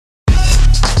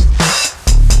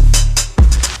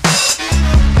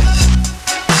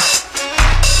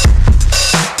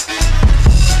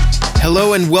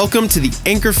Hello and welcome to the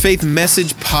Anchor Faith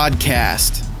Message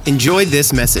Podcast. Enjoy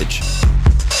this message.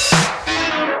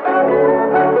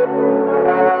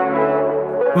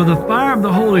 For the fire of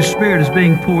the Holy Spirit is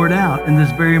being poured out in this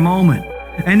very moment.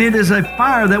 And it is a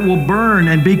fire that will burn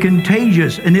and be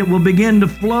contagious, and it will begin to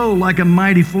flow like a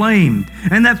mighty flame.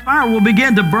 And that fire will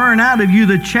begin to burn out of you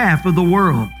the chaff of the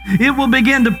world. It will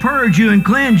begin to purge you and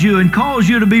cleanse you and cause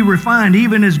you to be refined,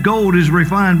 even as gold is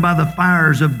refined by the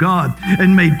fires of God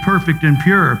and made perfect and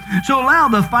pure. So allow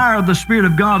the fire of the Spirit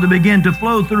of God to begin to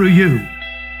flow through you.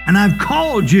 And I've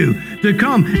called you to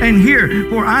come and hear,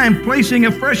 for I am placing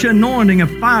a fresh anointing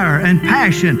of fire and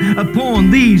passion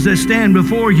upon these that stand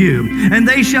before you. And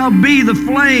they shall be the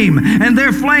flame, and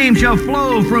their flame shall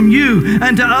flow from you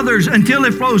and to others until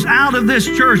it flows out of this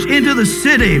church into the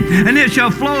city. And it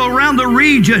shall flow around the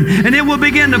region, and it will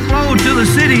begin to flow to the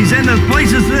cities and the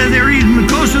places that are even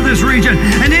close to this region.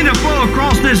 And it will flow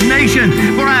across this nation.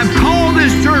 For I have called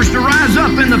this church to rise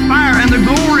up in the fire and the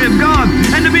glory of God,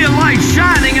 and to be a light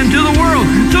shining into the world.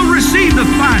 So receive the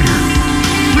fire,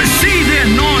 receive the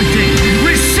anointing,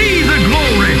 receive the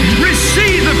glory,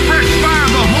 receive the fresh fire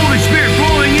of the Holy Spirit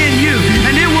flowing in you,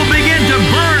 and it will begin to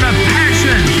burn a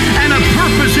passion and a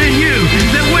purpose in you,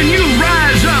 that when you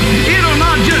rise up, it'll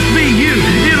not just be you,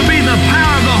 it'll be the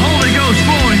power of the Holy Ghost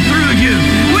flowing through you.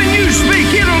 When you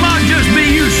speak, it'll not just be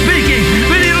you speaking,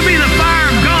 but it'll be the fire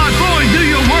of God flowing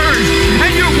through your words,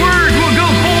 and your words will go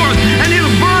forth, and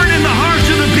it'll burn in the hearts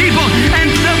of the people. And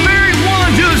the very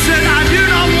ones who have said, I do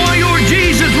not want your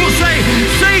Jesus, will say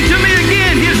to me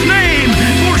again his name,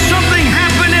 for something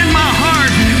happened in my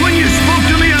heart when you spoke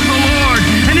to me of the Lord.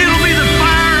 And it'll be the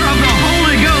fire of the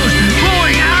Holy Ghost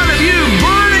flowing out of you,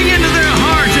 burning into their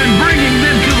hearts and bringing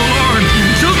them to the Lord.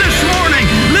 So this morning,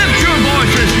 lift your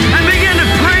voices and begin to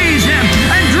praise Him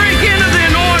and drink into the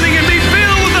anointing and be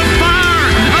filled with the fire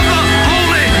of the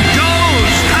Holy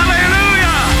Ghost.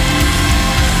 Hallelujah!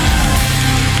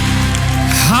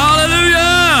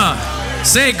 Hallelujah!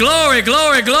 Say glory,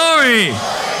 glory, glory.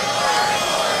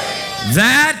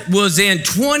 That was in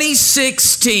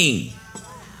 2016.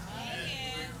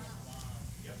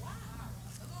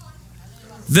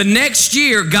 The next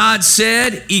year, God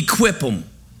said, equip them.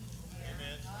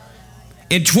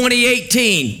 In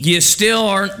 2018, you still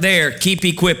aren't there. Keep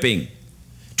equipping.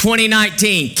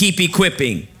 2019, keep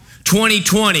equipping.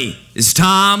 2020, it's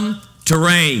time to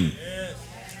reign.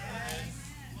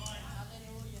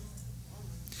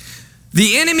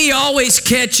 The enemy always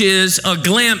catches a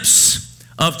glimpse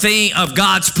of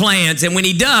God's plans, and when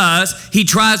he does, he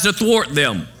tries to thwart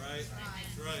them.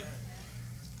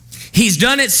 He's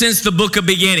done it since the book of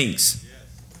beginnings.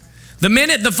 The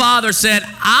minute the Father said,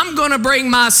 I'm going to bring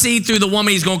my seed through the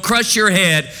woman, he's going to crush your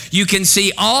head, you can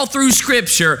see all through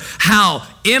Scripture how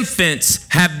infants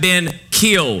have been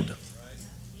killed,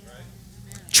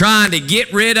 trying to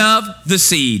get rid of the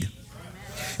seed.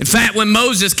 In fact, when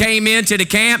Moses came into the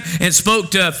camp and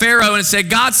spoke to Pharaoh and said,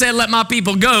 God said, let my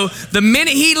people go, the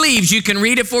minute he leaves, you can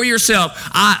read it for yourself.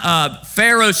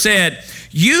 Pharaoh said,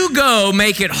 you go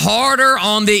make it harder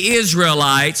on the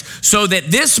Israelites so that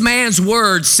this man's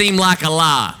words seem like a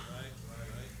lie.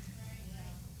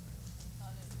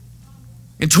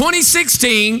 In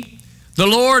 2016, the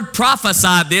Lord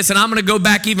prophesied this, and I'm going to go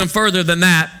back even further than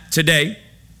that today,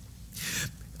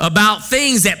 about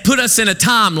things that put us in a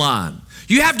timeline.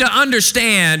 You have to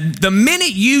understand, the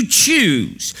minute you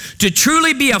choose to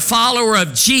truly be a follower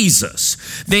of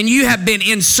Jesus, then you have been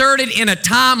inserted in a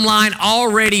timeline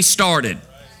already started.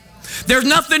 There's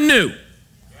nothing new.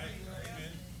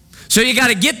 So you got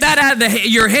to get that out of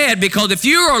your head, because if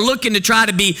you are looking to try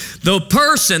to be the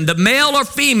person, the male or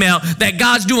female, that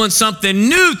God's doing something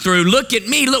new through, look at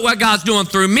me, look what God's doing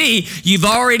through me, you've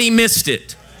already missed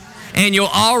it. And you'll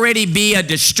already be a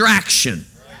distraction.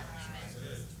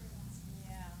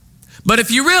 But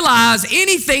if you realize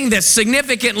anything that's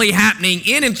significantly happening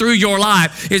in and through your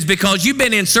life is because you've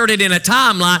been inserted in a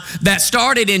timeline that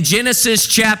started in Genesis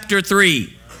chapter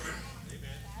 3.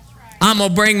 I'm going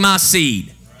to bring my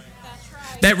seed.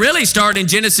 That really started in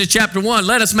Genesis chapter 1.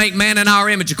 Let us make man in our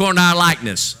image according to our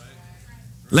likeness.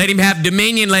 Let him have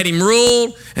dominion, let him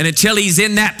rule, and until he's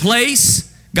in that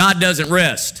place, God doesn't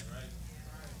rest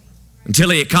until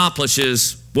he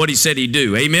accomplishes what he said he'd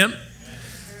do. Amen?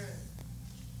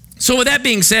 So with that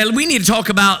being said, we need to talk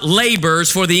about labors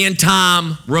for the end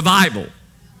time revival.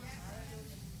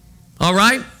 All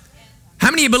right?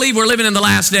 How many of you believe we're living in the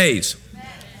last days?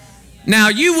 Now,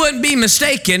 you wouldn't be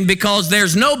mistaken, because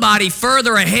there's nobody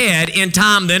further ahead in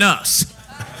time than us.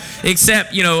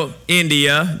 Except,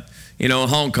 India,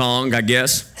 Hong Kong, I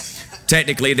guess.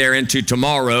 Technically, they're into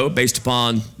tomorrow based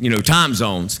upon, time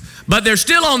zones. But they're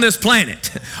still on this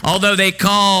planet. Although they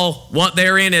call what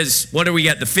they're in is, what do we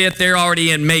got, the 5th? They're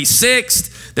already in May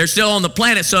 6th. They're still on the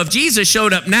planet. So if Jesus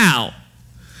showed up now,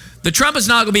 the trumpet's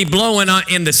not going to be blowing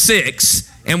in the 6th,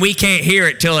 and we can't hear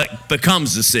it till it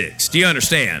becomes the 6th. Do you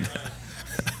understand?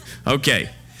 Okay.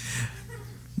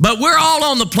 But we're all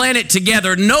on the planet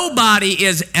together. Nobody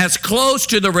is as close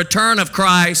to the return of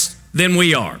Christ than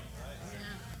we are.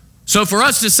 So for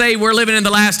us to say we're living in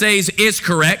the last days is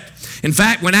correct. In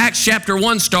fact, when Acts chapter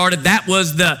 1 started, that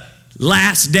was the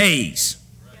last days.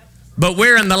 But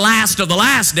we're in the last of the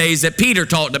last days that Peter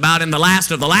talked about, in the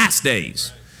last of the last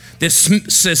days. This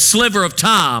sliver of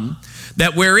time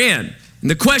that we're in. And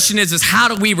the question is how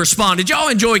do we respond? Did y'all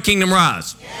enjoy Kingdom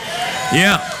Rise?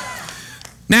 Yeah.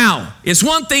 Now, it's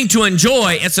one thing to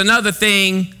enjoy, it's another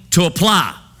thing to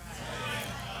apply.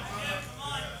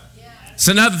 It's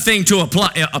another thing to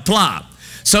apply.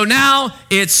 So now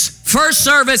it's first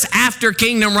service after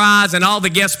Kingdom Rise and all the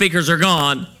guest speakers are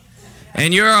gone.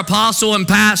 And your apostle and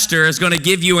pastor is going to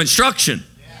give you instruction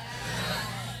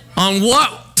on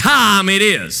what time it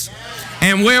is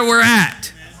and where we're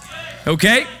at.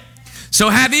 Okay? So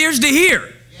have ears to hear,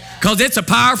 because it's a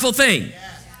powerful thing.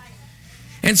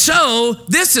 And so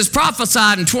this is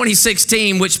prophesied in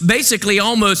 2016, which basically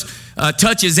almost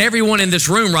touches everyone in this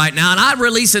room right now. And I'm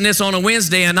releasing this on a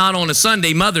Wednesday and not on a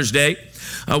Sunday, Mother's Day.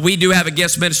 We do have a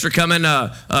guest minister coming.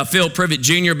 Phil Privet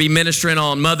Jr. be ministering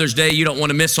on Mother's Day. You don't want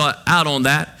to miss out on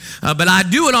that. But I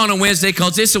do it on a Wednesday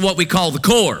because this is what we call the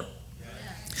core.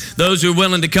 Those who are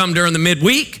willing to come during the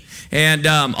midweek. And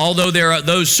although there are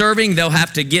those serving, they'll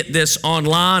have to get this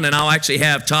online. And I'll actually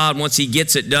have Todd, once he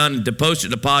gets it done, to post it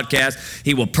to podcast.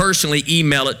 He will personally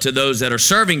email it to those that are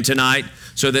serving tonight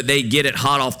so that they get it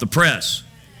hot off the press.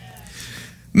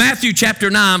 Matthew chapter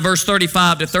 9, verse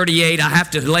 35 to 38, I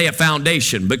have to lay a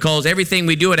foundation because everything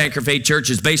we do at Anchor Faith Church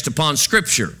is based upon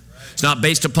Scripture. It's not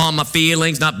based upon my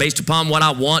feelings, not based upon what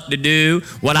I want to do,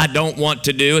 what I don't want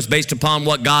to do. It's based upon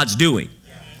what God's doing.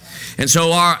 And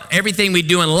so everything we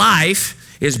do in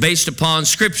life is based upon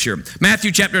Scripture.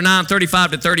 Matthew chapter 9,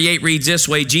 35 to 38 reads this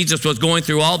way. Jesus was going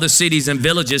through all the cities and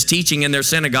villages, teaching in their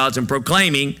synagogues and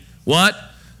proclaiming, what?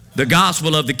 The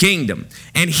gospel of the kingdom.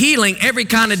 And healing every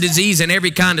kind of disease and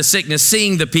every kind of sickness.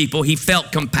 Seeing the people, he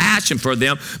felt compassion for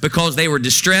them because they were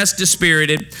distressed,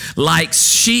 dispirited, like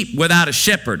sheep without a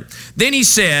shepherd. Then he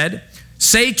said,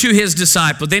 say to his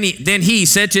disciples, then he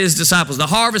said to his disciples, the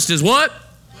harvest is what?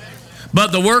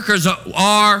 But the workers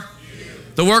are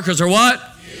the workers are what?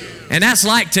 And that's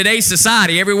like today's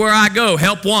society. Everywhere I go,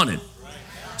 help wanted.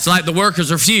 It's like the workers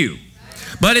are few.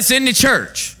 But it's in the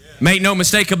church. Make no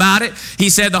mistake about it. He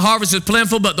said the harvest is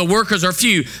plentiful, but the workers are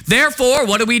few. Therefore,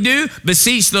 what do?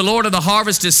 Beseech the Lord of the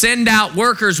harvest to send out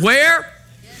workers where?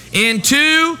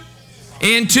 Into.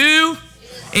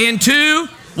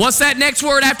 What's that next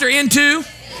word after into?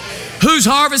 Whose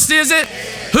harvest is it?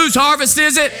 Whose harvest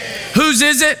is it? Whose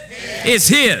is it? It's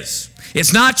his.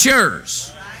 It's not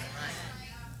yours.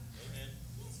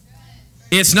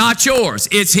 It's not yours.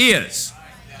 It's his.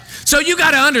 So you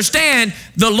got to understand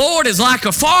the Lord is like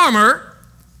a farmer,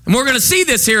 and we're going to see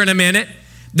this here in a minute,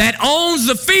 that owns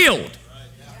the field,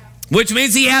 which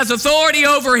means he has authority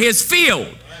over his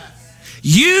field.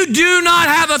 You do not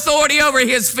have authority over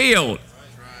his field,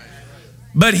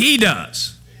 but he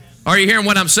does. Are you hearing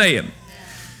what I'm saying?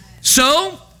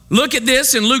 So look at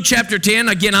this in Luke chapter 10.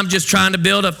 Again, I'm just trying to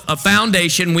build a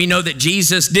foundation. We know that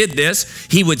Jesus did this.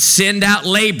 He would send out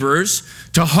laborers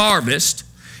to harvest.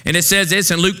 And it says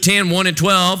this in Luke 10, 1 and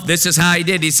 12. This is how he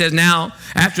did. He says, now,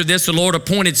 after this, the Lord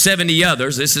appointed 70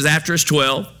 others. This is after his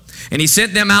 12. And he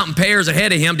sent them out in pairs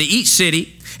ahead of him to each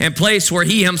city and place where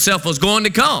he himself was going to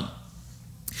come.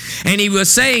 And he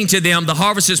was saying to them, the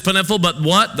harvest is plentiful, but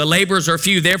what? The laborers are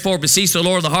few. Therefore, beseech the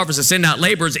Lord of the harvest to send out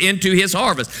laborers into his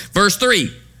harvest. Verse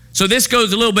 3. So this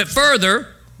goes a little bit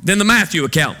further than the Matthew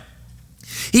account.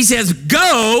 He says,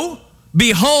 go,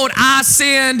 behold, I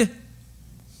send.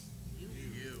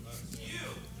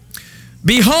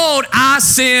 Behold, I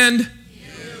send.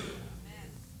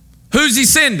 Who's he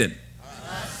sending?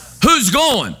 Who's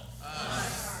going?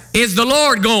 Is the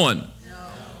Lord going?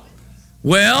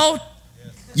 Well,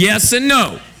 yes and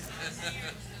no.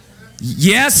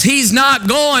 Yes, he's not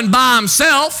going by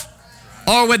himself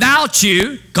or without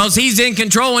you because he's in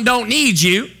control and don't need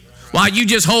you while you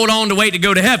just hold on to wait to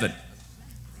go to heaven.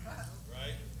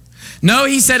 No,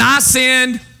 he said, I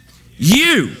send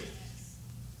you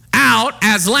out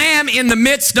as lamb in the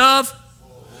midst of.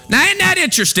 Now, isn't that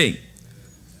interesting?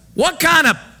 What kind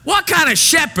of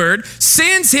shepherd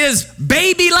sends his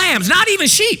baby lambs, not even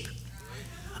sheep,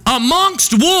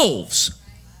 amongst wolves?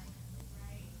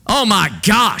 Oh my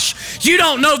gosh. You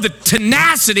don't know the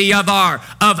tenacity of our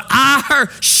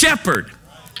shepherd.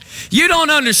 You don't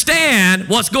understand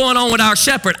what's going on with our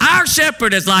shepherd. Our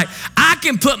shepherd is like, I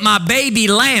can put my baby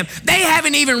lamb. They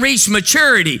haven't even reached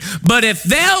maturity. But if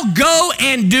they'll go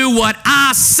and do what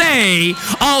I say,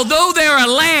 although they're a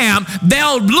lamb,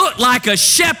 they'll look like a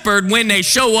shepherd when they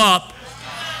show up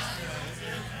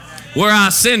where I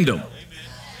send them.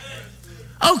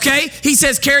 Okay, he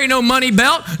says, carry no money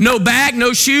belt, no bag,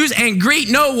 no shoes, and greet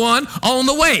no one on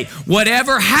the way.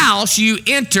 Whatever house you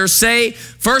enter,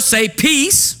 first say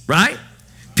peace, right?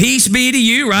 Peace be to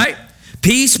you, right?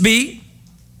 Peace be.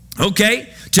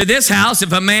 Okay, to this house,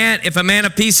 if a man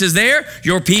of peace is there,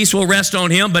 your peace will rest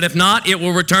on him, but if not, it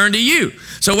will return to you.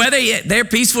 So whether they're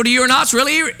peaceful to you or not, it's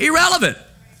really irrelevant,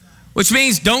 which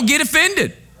means don't get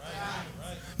offended.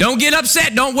 Don't get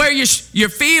upset. Don't wear your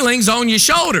feelings on your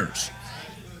shoulders.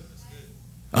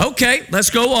 Okay, let's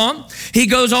go on. He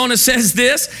goes on and says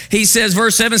this. He says,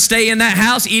 verse 7, stay in that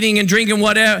house, eating and drinking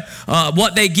whatever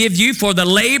what they give you, for the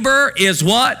labor is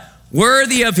what?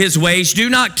 Worthy of his wage. Do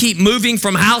not keep moving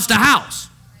from house to house.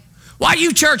 Why are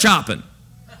you church hopping?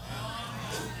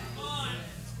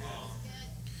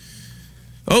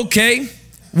 Okay,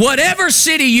 whatever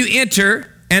city you enter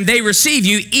and they receive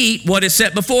you, eat what is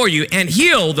set before you, and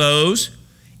heal those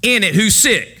in it who's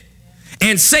sick,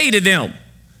 and say to them,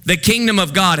 the kingdom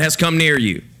of God has come near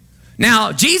you.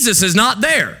 Now, Jesus is not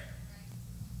there.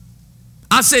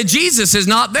 I said Jesus is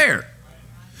not there.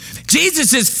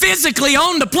 Jesus is physically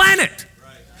on the planet,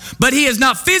 but he is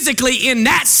not physically in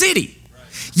that city.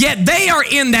 Yet they are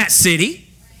in that city,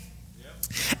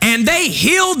 and they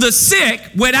heal the sick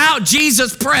without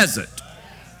Jesus present.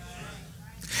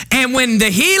 And when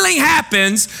the healing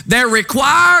happens, they're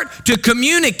required to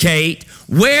communicate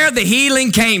where the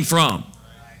healing came from.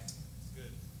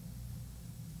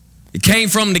 It came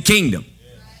from the kingdom.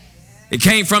 It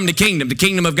came from the kingdom. The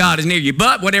kingdom of God is near you.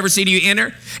 But whatever city you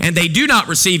enter, and they do not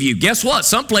receive you, guess what?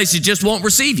 Some places just won't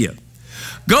receive you.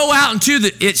 Go out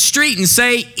into its street and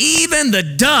say, even the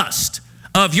dust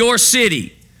of your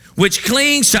city, which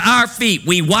clings to our feet,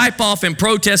 we wipe off and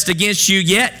protest against you.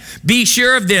 Yet be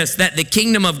sure of this, that the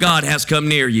kingdom of God has come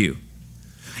near you.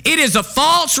 It is a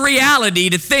false reality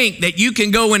to think that you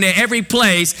can go into every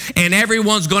place and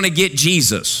everyone's going to get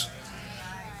Jesus.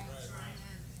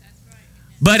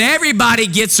 But everybody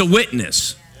gets a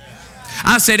witness.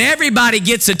 I said everybody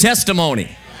gets a testimony.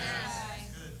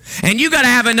 And you got to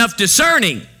have enough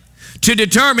discerning to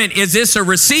determine, is this a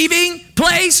receiving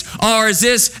place or is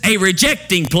this a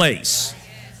rejecting place?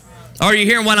 Are you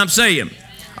hearing what I'm saying?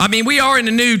 I mean, we are in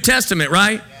the New Testament,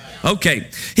 right? Okay.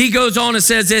 He goes on and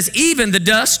says this, even the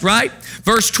dust, right?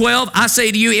 Verse 12, I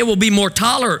say to you, it will be more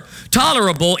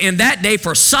tolerable in that day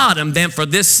for Sodom than for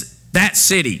that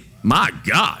city. My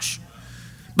gosh.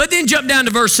 But then jump down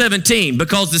to verse 17,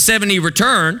 because the 70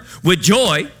 returned with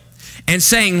joy and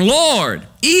saying, Lord,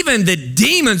 even the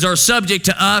demons are subject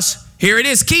to us. Here it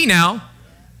is, key now.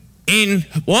 In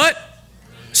what?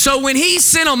 So when he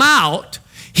sent them out,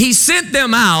 he sent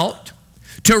them out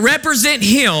to represent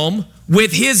him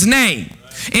with his name.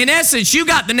 In essence, you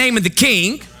got the name of the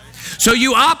king. So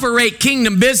you operate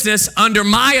kingdom business under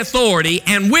my authority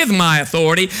and with my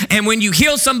authority. And when you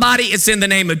heal somebody, it's in the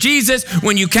name of Jesus.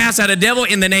 When you cast out a devil,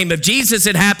 in the name of Jesus,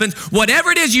 it happens.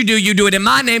 Whatever it is you do it in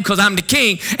my name because I'm the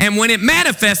king. And when it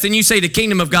manifests, then you say the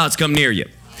kingdom of God's come near you.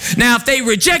 Now, if they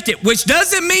reject it, which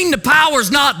doesn't mean the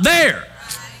power's not there.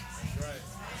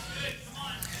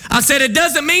 I said it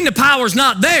doesn't mean the power's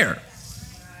not there.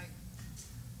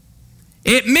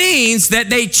 It means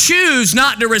that they choose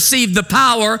not to receive the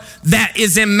power that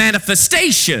is in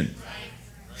manifestation.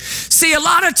 See, a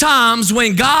lot of times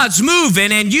when God's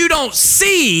moving and you don't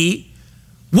see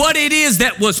what it is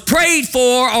that was prayed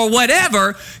for or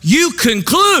whatever, you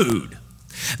conclude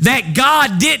that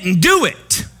God didn't do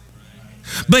it.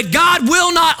 But God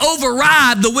will not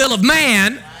override the will of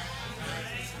man.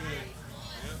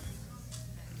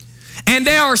 And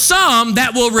there are some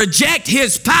that will reject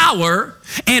his power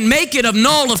and make it of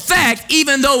null effect,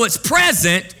 even though it's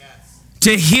present,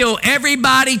 to heal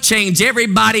everybody, change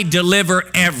everybody, deliver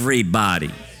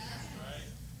everybody.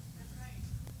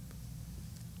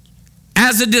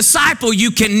 As a disciple,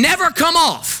 you can never come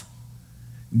off.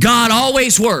 God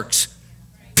always works,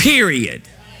 period.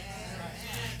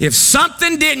 If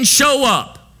something didn't show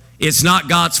up, it's not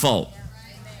God's fault.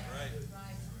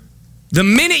 The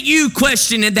minute you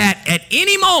question that at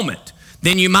any moment,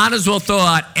 then you might as well throw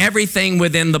out everything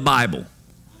within the Bible.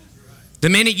 The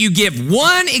minute you give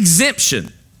one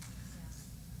exemption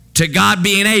to God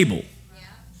being able,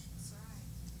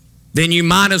 then you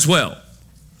might as well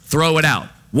throw it out.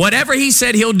 Whatever he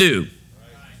said he'll do,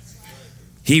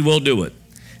 he will do it.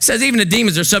 It says, even the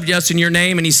demons are subject to us in your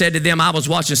name. And he said to them, I was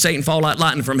watching Satan fall like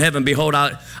lightning from heaven. Behold,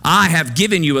 I have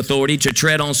given you authority to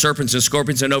tread on serpents and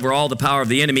scorpions and over all the power of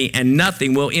the enemy, and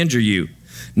nothing will injure you.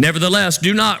 Nevertheless,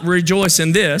 do not rejoice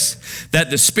in this, that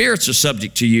the spirits are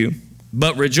subject to you,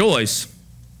 but rejoice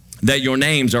that your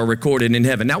names are recorded in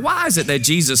heaven. Now, why is it that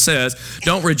Jesus says,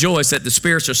 don't rejoice that the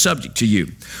spirits are subject to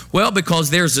you? Well, because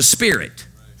there's a spirit.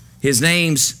 His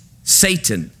name's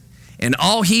Satan. And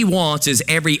all he wants is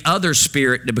every other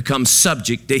spirit to become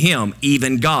subject to him,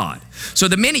 even God. So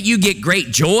the minute you get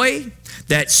great joy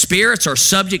that spirits are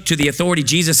subject to the authority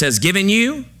Jesus has given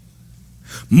you,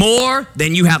 more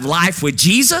than you have life with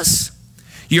Jesus,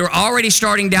 you're already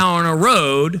starting down a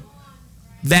road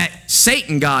that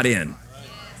Satan got in.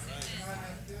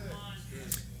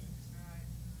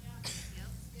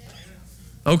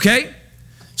 Okay?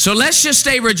 So let's just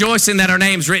stay rejoicing that our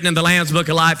name's written in the Lamb's Book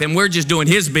of Life and we're just doing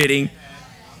his bidding,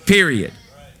 period.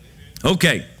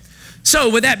 Okay. So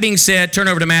with that being said, turn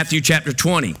over to Matthew chapter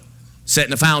 20.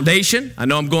 Setting the foundation. I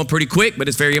know I'm going pretty quick, but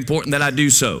it's very important that I do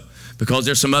so because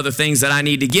there's some other things that I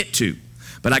need to get to.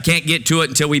 But I can't get to it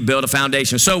until we build a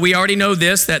foundation. So we already know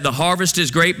this, that the harvest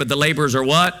is great, but the laborers are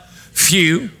what?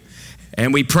 Few.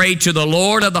 And we pray to the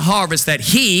Lord of the harvest that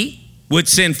he would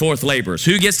send forth laborers.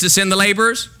 Who gets to send the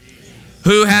laborers?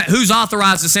 Who's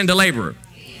authorized to send a laborer?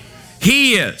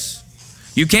 He is.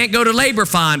 You can't go to labor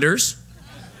finders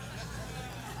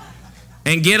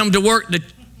and get them to work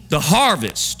the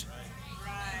harvest.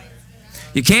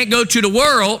 You can't go to the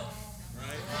world.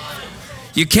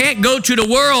 You can't go to the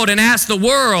world and ask the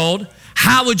world,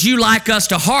 how would you like us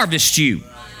to harvest you?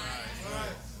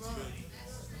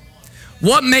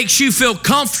 What makes you feel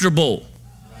comfortable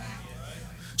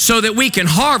so that we can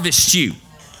harvest you?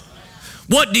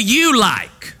 What do you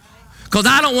like? Because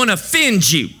I don't want to offend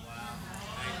you.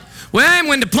 Well,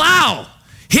 when the plow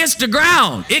hits the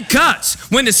ground, it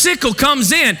cuts. When the sickle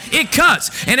comes in, it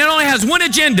cuts. And it only has one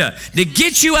agenda, to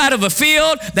get you out of a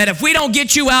field that if we don't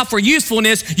get you out for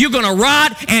usefulness, you're going to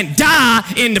rot and die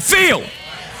in the field.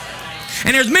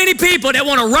 And there's many people that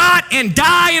want to rot and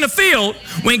die in a field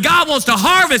when God wants to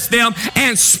harvest them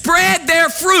and spread their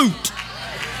fruit.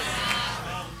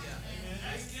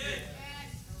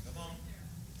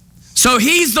 So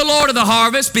he's the Lord of the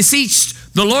harvest. Beseech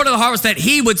the Lord of the harvest that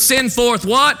he would send forth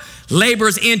what?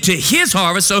 Laborers into his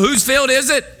harvest. So whose field is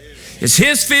it? It's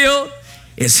his field.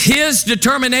 It's his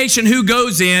determination who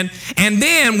goes in. And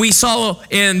then we saw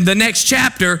in the next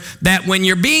chapter that when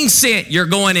you're being sent, you're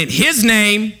going in his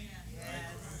name.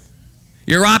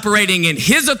 You're operating in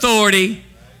his authority.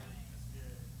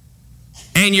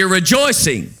 And you're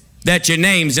rejoicing that your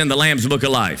name's in the Lamb's Book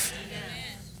of Life.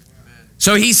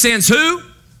 So he sends who?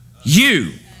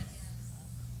 You.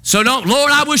 So don't,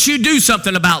 Lord, I wish you'd do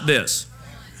something about this.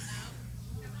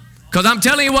 Because I'm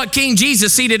telling you what King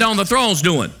Jesus seated on the throne's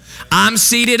doing. I'm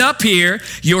seated up here.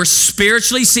 You're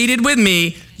spiritually seated with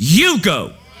me. You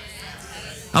go.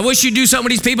 I wish you'd do something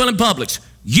with these people in Publix.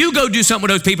 You go do something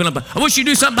with those people in Publix. I wish you'd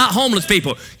do something about homeless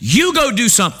people. You go do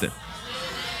something.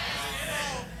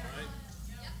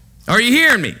 Are you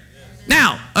hearing me?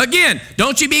 Now, again,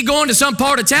 don't you be going to some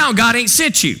part of town God ain't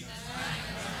sent you.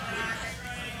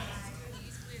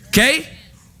 Okay?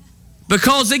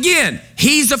 Because again,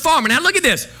 he's the farmer. Now look at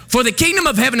this. For the kingdom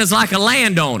of heaven is like a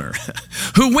landowner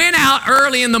who went out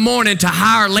early in the morning to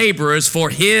hire laborers for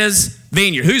his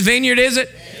vineyard. Whose vineyard is it?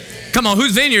 Come on,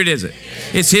 whose vineyard is it?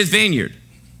 It's his vineyard.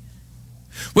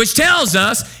 Which tells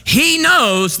us he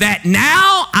knows that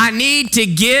now I need to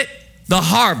get the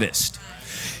harvest.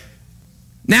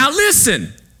 Now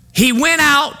listen, he went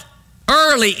out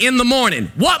early in the morning.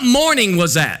 What morning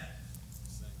was that?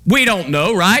 We don't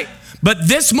know, right? But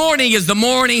this morning is the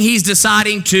morning he's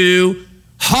deciding to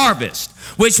harvest,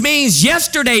 which means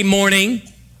yesterday morning,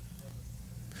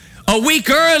 a week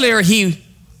earlier, See,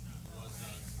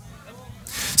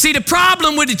 the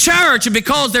problem with the church,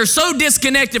 because they're so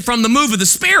disconnected from the move of the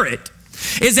Spirit,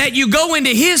 is that you go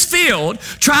into his field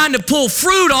trying to pull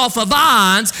fruit off of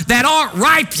vines that aren't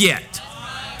ripe yet.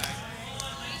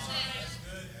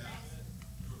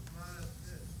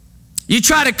 You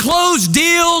try to close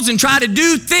deals and try to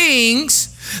do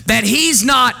things that he's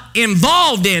not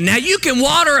involved in. Now, you can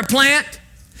water a plant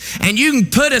and you can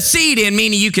put a seed in,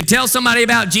 meaning you can tell somebody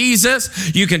about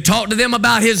Jesus. You can talk to them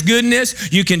about his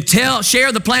goodness. You can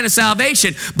share the plan of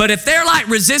salvation. But if they're like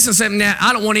resisting something, nah,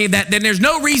 I don't want any of that, then there's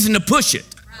no reason to push it.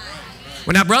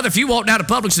 Well, now, brother, if you walked out of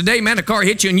Publix today, man, a car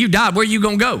hit you and you died, where are you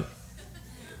going to go?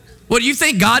 Well, do you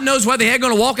think God knows whether they're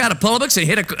going to walk out of Publix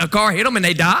and a car hit them and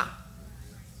they die?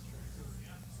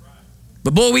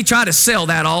 But boy, we try to sell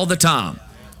that all the time.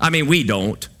 I mean, we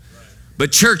don't,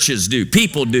 but churches do,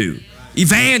 people do.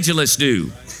 Evangelists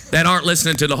do that aren't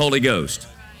listening to the Holy Ghost.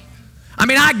 I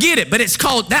mean, I get it, but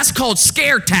that's called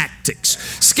scare tactics.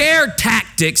 Scare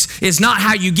tactics is not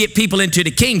how you get people into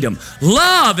the kingdom.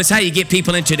 Love is how you get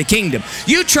people into the kingdom.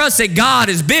 You trust that God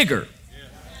is bigger.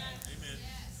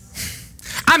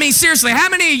 I mean, seriously, how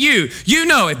many of you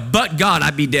know if but God,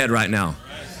 I'd be dead right now?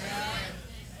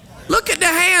 Look at the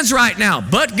hands right now.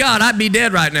 But God, I'd be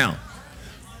dead right now.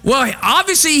 Well,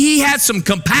 obviously he had some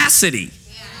capacity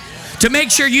to make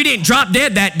sure you didn't drop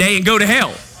dead that day and go to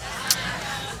hell.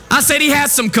 I said he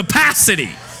has some capacity.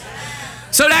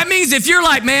 So that means if you're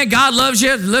like, man, God loves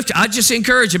you, I just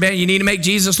encourage you, man, you need to make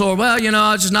Jesus Lord. Well,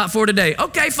 it's just not for today.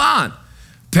 Okay, fine.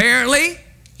 Apparently,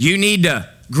 you need to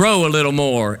grow a little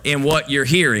more in what you're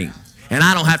hearing. And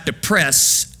I don't have to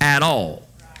press at all.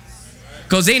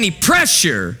 Because any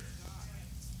pressure,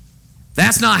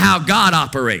 that's not how God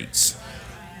operates.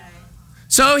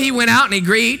 So he went out and he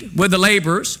agreed with the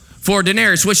laborers for a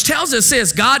denarius, which tells us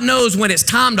this: God knows when it's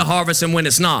time to harvest and when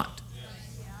it's not.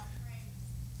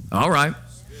 All right.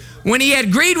 When he had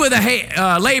agreed with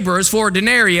the laborers for a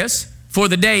denarius for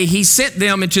the day, he sent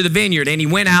them into the vineyard, and he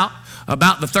went out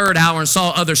about the third hour and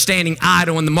saw others standing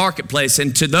idle in the marketplace.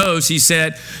 And to those he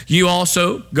said, you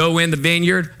also go in the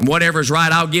vineyard, and whatever is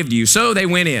right I'll give to you. So they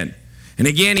went in. And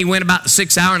again he went about the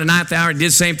 6th hour and the 9th hour and did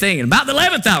the same thing. And about the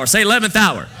 11th hour, say 11th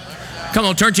hour. Come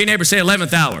on, turn to your neighbor, say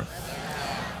 11th hour.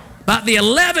 About the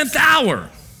 11th hour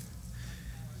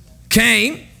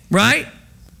came, right?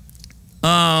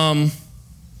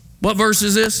 What verse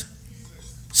is this?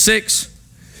 6.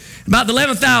 About the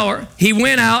 11th hour, he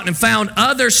went out and found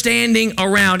others standing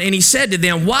around, and he said to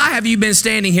them, why have you been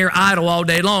standing here idle all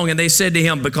day long? And they said to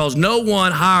him, because no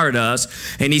one hired us.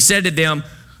 And he said to them,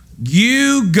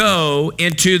 you go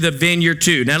into the vineyard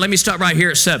too. Now let me stop right here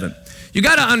at 7. You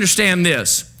got to understand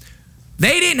this.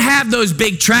 They didn't have those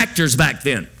big tractors back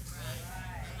then.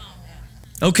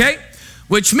 Okay?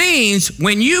 Which means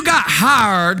when you got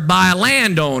hired by a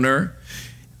landowner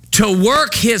to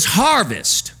work his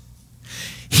harvest,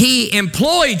 he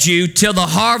employed you till the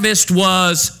harvest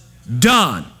was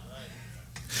done.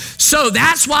 So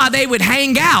that's why they would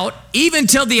hang out even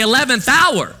till the 11th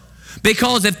hour.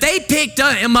 Because if they picked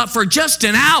him up for just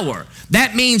an hour,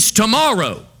 that means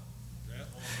tomorrow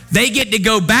they get to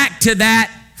go back to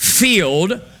that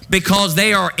field because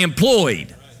they are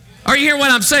employed. Are you hearing what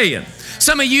I'm saying?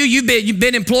 Some of you've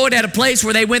been employed at a place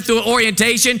where they went through an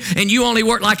orientation and you only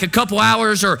worked like a couple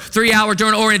hours or 3 hours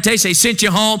during orientation. They sent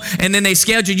you home and then they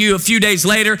scheduled you a few days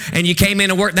later and you came in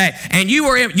and worked that. And you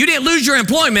didn't lose your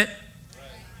employment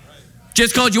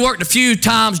just because you worked a few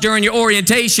times during your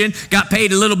orientation, got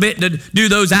paid a little bit to do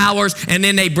those hours, and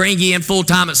then they bring you in full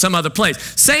time at some other place.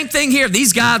 Same thing here.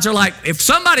 These guys are like, if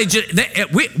somebody,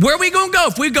 where are we going to go?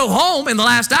 If we go home in the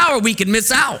last hour, we can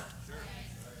miss out.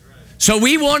 So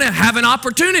we want to have an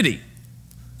opportunity.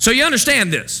 So you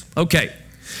understand this. Okay.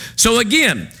 So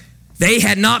again, they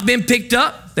had not been picked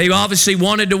up. They obviously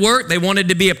wanted to work. They wanted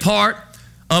to be a part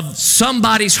of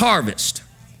somebody's harvest.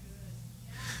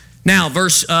 Now,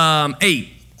 verse 8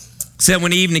 said,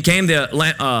 when evening came,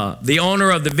 the owner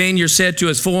of the vineyard said to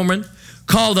his foreman,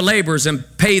 call the laborers and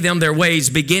pay them their wages,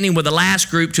 beginning with the last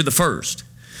group to the first.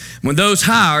 When those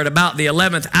hired about the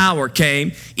 11th hour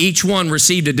came, each one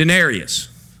received a denarius.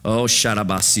 Oh,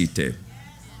 sharabasite.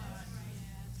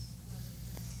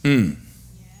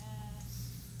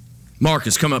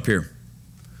 Marcus, come up here.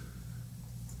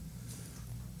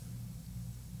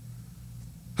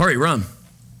 Hurry, run.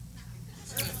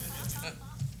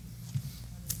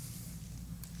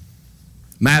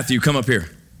 Matthew, come up here.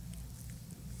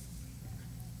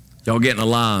 Y'all get in a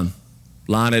line.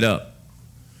 Line it up.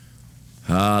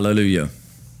 Hallelujah.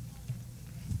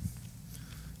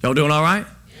 Y'all doing all right?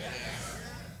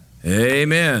 Yes.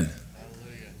 Amen.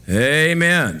 Hallelujah.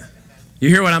 Amen. You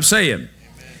hear what I'm saying? Amen.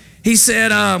 He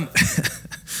said,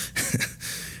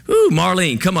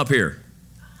 Marlene, come up here.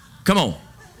 Come on.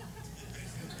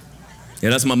 Yeah,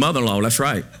 that's my mother-in-law. That's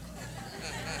right.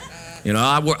 You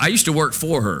know, I used to work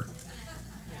for her.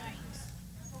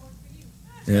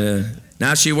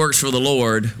 Now she works for the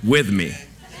Lord with me.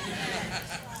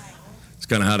 That's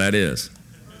kind of how that is.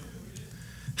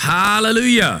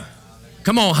 Hallelujah.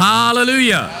 Come on,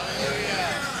 hallelujah.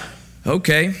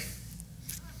 Okay.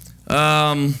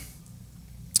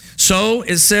 So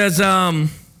it says,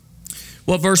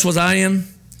 what verse was I in?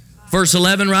 Verse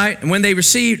 11, right? And when they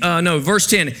received, verse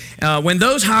 10. When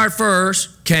those hired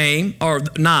first came, or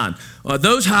 9,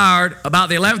 those hired about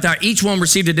the 11th hour, each one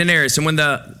received a denarius. And when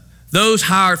those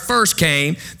hired first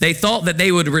came, they thought that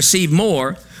they would receive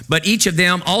more, but each of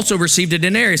them also received a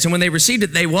denarius. And when they received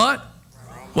it, they what?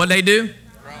 What did they do?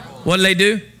 What did they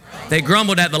do? They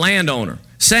grumbled at the landowner,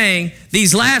 saying,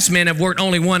 these last men have worked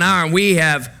only 1 hour,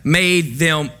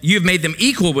 and you've made them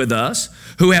equal with us,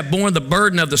 who have borne the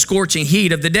burden of the scorching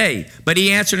heat of the day. But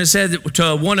he answered and said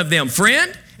to one of them,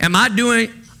 friend,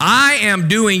 I am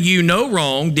doing you no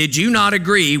wrong. Did you not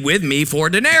agree with me for a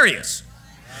denarius?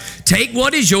 Take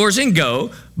what is yours and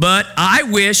go, but I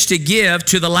wish to give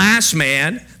to the last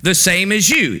man the same as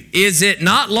you. Is it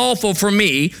not lawful for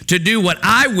me to do what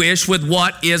I wish with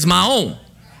what is my own?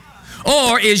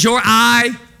 Or is your eye,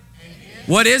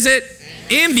 what is it?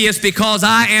 Envious because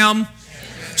I am.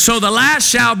 So the last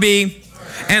shall be,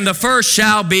 and the first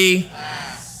shall be.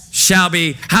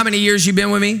 How many years you been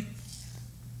with me?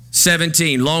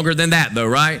 17. Longer than that though,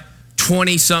 right?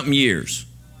 20-something years.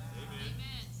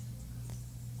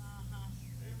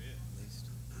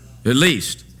 At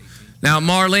least. Now,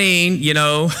 Marlene,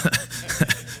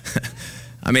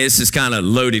 I mean, this is kind of a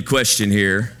loaded question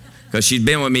here because she's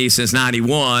been with me since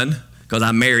 91 because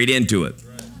I married into it.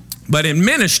 But in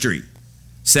ministry,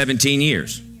 17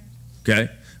 years. Okay?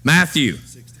 Matthew,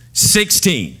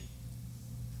 16.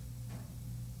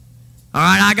 All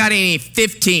right, I got any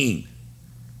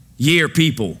 15-year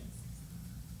people.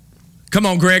 Come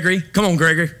on, Gregory. Come on.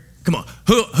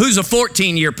 Who's a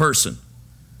 14-year person?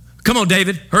 Come on,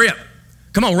 David, hurry up.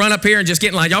 Come on, run up here and just get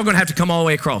in line. Y'all going to have to come all the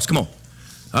way across. Come on.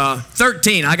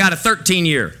 13, I got a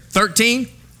 13-year. 13?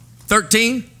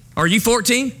 Are you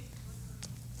 14?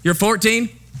 You're 14?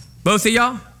 Both of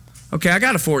y'all? Okay, I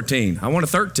got a 14. I want a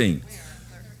 13.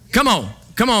 Come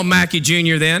on, Mackie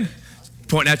Jr. then.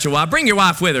 Pointing at your wife. Bring your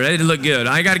wife with her. They look good.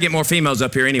 I got to get more females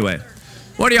up here anyway.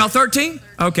 What are y'all, 13?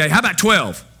 Okay, how about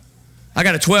 12? I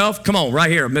got a 12. Come on, right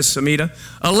here, Miss Amita.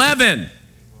 11,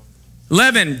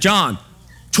 John.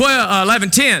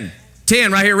 11, 10.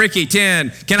 10 right here, Ricky.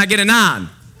 10. Can I get a 9?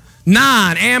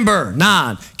 9, Amber.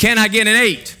 9. Can I get an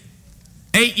 8?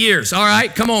 8 years. All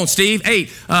right, come on, Steve.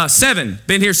 8. 7.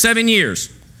 Been here 7 years.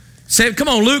 7. Come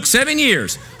on, Luke. 7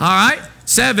 years. All right.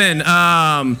 7.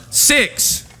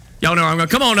 6. Y'all know where I'm going.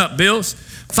 Come on up, Bills.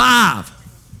 5.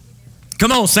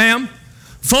 Come on, Sam.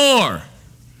 4.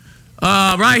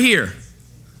 Right here.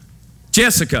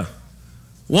 Jessica.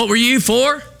 What were you?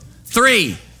 4?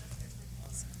 3.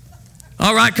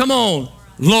 All right, come on,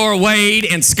 Laura Wade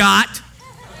and Scott.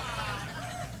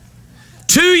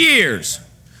 2 years.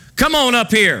 Come on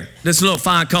up here. This little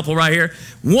fine couple right here.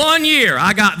 1 year.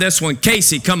 I got this one.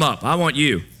 Casey, come up. I want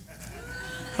you.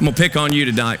 I'm going to pick on you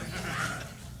tonight.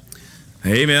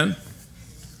 Amen.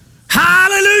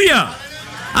 Hallelujah.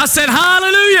 I said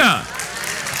hallelujah.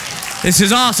 This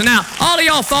is awesome. Now, all of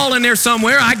y'all fall in there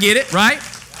somewhere. I get it, right?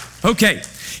 Okay.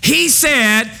 He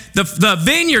said, the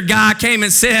vineyard guy came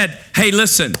and said, hey,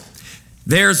 listen,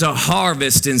 there's a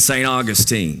harvest in St.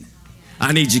 Augustine.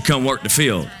 I need you to come work the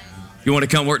field. You want to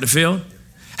come work the field?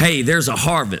 Hey, there's a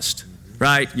harvest,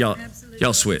 right?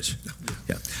 Y'all switch.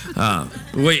 Yeah.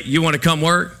 Wait, you want to come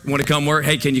work? Want to come work?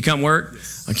 Hey, can you come work?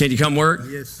 Can you come work?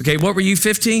 Yes. Okay, what were you,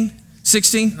 15?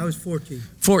 16? I was 14.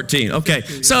 14, okay.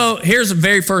 So here's the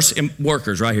very first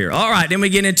workers right here. All right, then we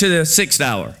get into the 6th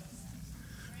hour,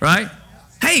 right?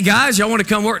 Hey, guys, y'all want to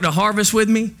come work the harvest with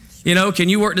me? Can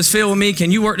you work this field with me?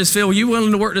 Can you work this field? You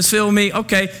willing to work this field with me?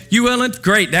 Okay, you willing?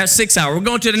 Great, that's 6th hour. We're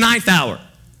going to the 9th hour.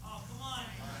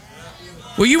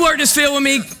 Will you work this field with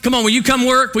me? Come on, will you come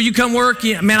work? Will you come work?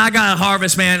 Yeah, man, I got a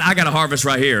harvest, man. I got a harvest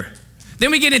right here. Then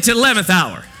we get into the 11th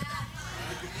hour.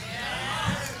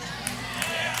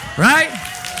 Right?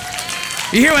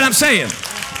 You hear what I'm saying?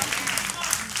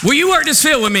 Will you work this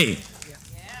field with me?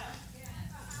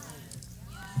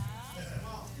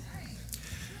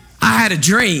 I had a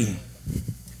dream.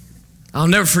 I'll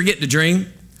never forget the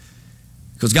dream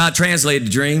because God translated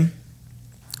the dream.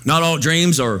 Not all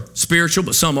dreams are spiritual,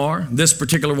 but some are. This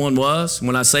particular one was.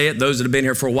 When I say it, those that have been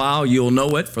here for a while, you'll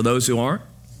know it. For those who aren't.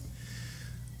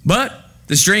 But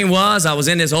this dream was, I was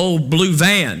in this old blue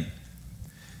van.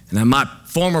 And my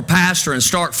former pastor in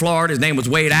Stark, Florida, his name was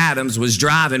Wade Adams, was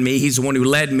driving me. He's the one who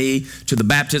led me to the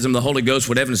baptism of the Holy Ghost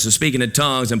with evidence of speaking in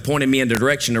tongues and pointed me in the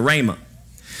direction of Rhema.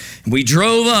 We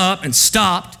drove up and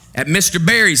stopped at Mr.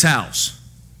 Barry's house.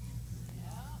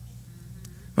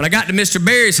 When I got to Mr.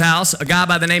 Barry's house, a guy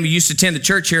by the name who used to attend the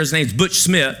church here, his name's Butch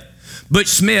Smith. Butch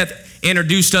Smith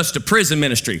introduced us to prison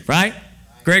ministry, right?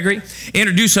 Gregory?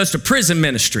 Introduced us to prison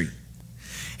ministry.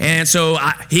 And so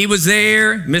he was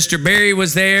there, Mr. Barry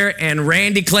was there, and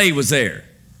Randy Clay was there.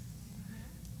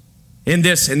 In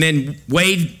this, and then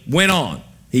Wade went on.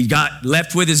 He got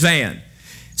left with his van.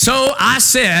 So I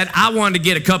said I wanted to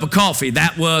get a cup of coffee.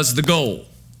 That was the goal.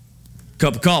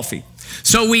 Cup of coffee.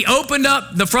 So we opened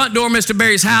up the front door of Mr.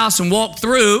 Barry's house and walked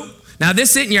through. Now,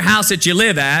 this isn't your house that you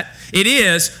live at. It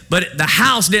is, but the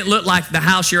house didn't look like the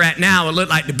house you're at now. It looked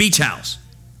like the beach house.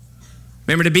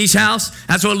 Remember the beach house?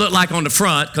 That's what it looked like on the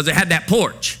front because it had that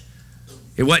porch.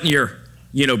 It wasn't your,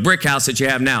 brick house that you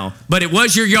have now, but it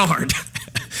was your yard.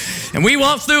 And we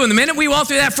walked through, and the minute we walked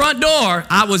through that front door,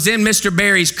 I was in Mr.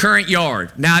 Barry's current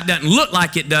yard. Now, it doesn't look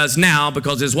like it does now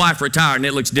because his wife retired and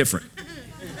it looks different.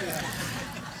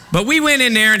 But we went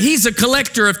in there, and he's a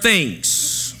collector of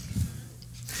things.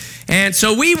 And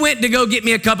so we went to go get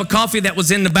me a cup of coffee that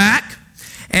was in the back,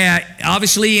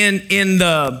 obviously in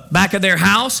the back of their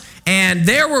house. And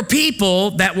there were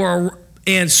people that were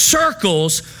in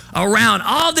circles around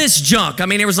all this junk. I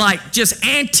mean, it was like just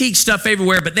antique stuff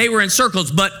everywhere, but they were in circles.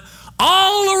 But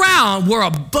all around were a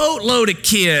boatload of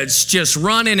kids just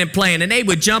running and playing, and they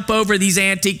would jump over these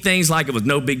antique things like it was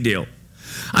no big deal.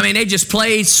 I mean, they just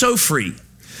played so free.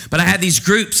 But I had these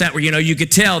groups that were, you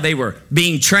could tell they were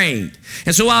being trained.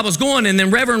 And so I was going, and then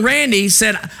Reverend Randy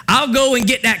said, I'll go and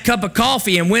get that cup of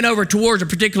coffee, and went over towards a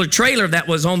particular trailer that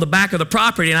was on the back of the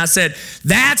property. And I said,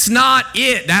 that's not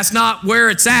it. That's not where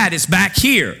it's at. It's back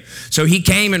here. So he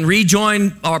came and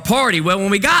rejoined our party. Well,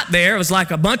 when we got there, it was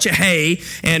like a bunch of hay,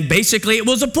 and basically it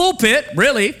was a pulpit,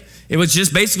 really. It was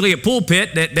just basically a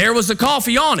pulpit that there was the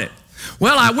coffee on it.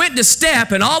 Well, I went to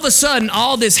step, and all of a sudden,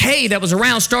 all this hay that was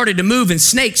around started to move, and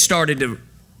snakes started to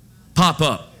pop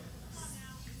up.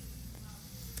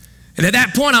 And at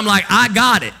that point, I'm like, I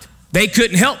got it. They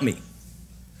couldn't help me.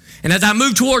 And as I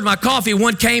moved toward my coffee,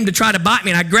 one came to try to bite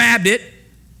me, and I grabbed it,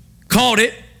 caught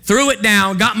it, threw it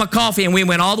down, got my coffee, and we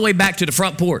went all the way back to the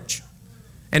front porch.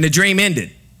 And the dream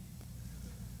ended.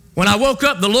 When I woke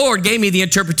up, the Lord gave me the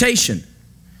interpretation.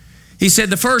 He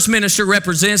said the first minister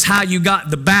represents how you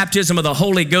got the baptism of the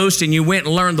Holy Ghost and you went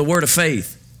and learned the word of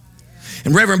faith.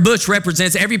 And Reverend Butch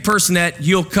represents every person that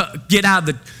you'll get out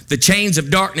of the chains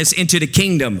of darkness into the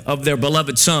kingdom of their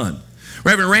beloved Son.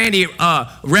 Reverend Randy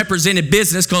represented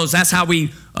business because that's how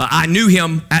I knew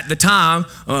him at the time,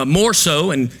 more so.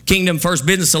 And Kingdom First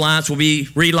Business Alliance will be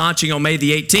relaunching on May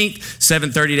the 18th,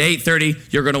 7:30 to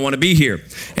 8:30. You're going to want to be here.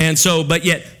 And so, but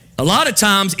yet, a lot of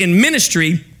times in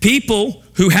ministry, people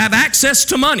who have access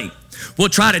to money will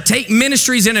try to take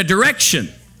ministries in a direction.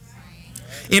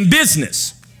 In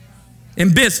business.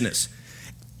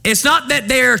 It's not that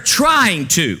they're trying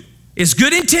to. It's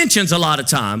good intentions a lot of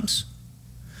times,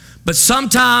 but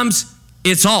sometimes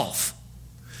it's off.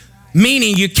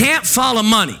 Meaning you can't follow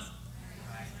money,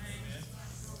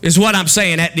 is what I'm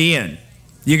saying at the end.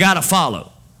 You got to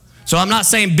follow. So I'm not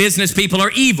saying business people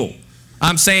are evil.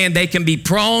 I'm saying they can be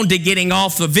prone to getting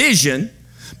off the vision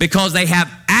because they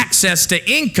have access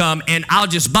to income, and I'll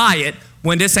just buy it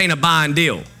when this ain't a buying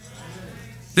deal.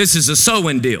 This is a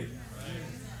sowing deal.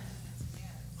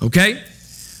 Okay?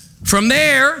 From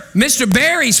there, Mr.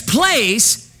 Barry's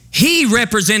place, he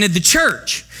represented the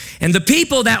church. And the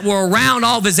people that were around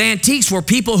all of his antiques were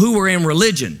people who were in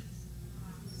religion.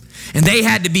 And they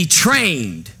had to be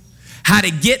trained how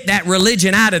to get that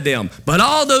religion out of them. But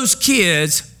all those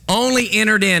kids only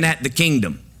entered in at the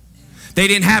kingdom. They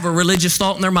didn't have a religious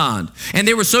thought in their mind. And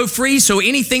they were so free, so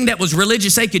anything that was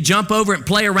religious, they could jump over and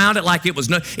play around it like it was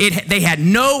they had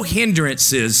no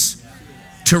hindrances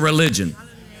to religion.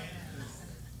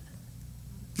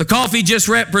 The coffee just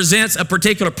represents a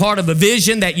particular part of the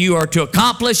vision that you are to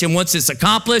accomplish, and once it's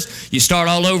accomplished, you start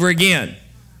all over again.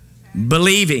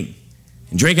 Believing.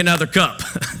 And drink another cup.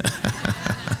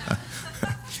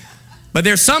 But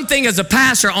there's something as a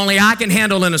pastor only I can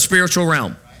handle in a spiritual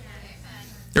realm.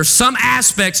 There's some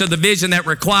aspects of the vision that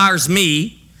requires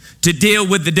me to deal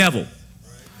with the devil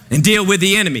and deal with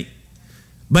the enemy.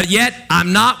 But yet,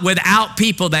 I'm not without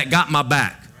people that got my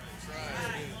back.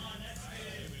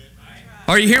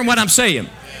 Are you hearing what I'm saying?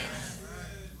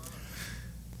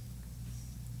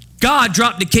 God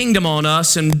dropped the kingdom on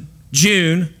us in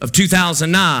June of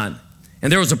 2009. And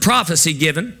there was a prophecy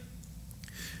given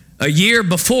a year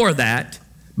before that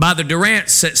by the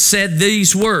Durants that said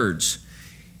these words.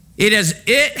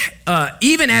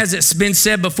 Even as it's been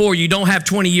said before, you don't have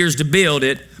 20 years to build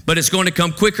it, but it's going to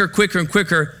come quicker, quicker, and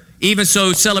quicker. Even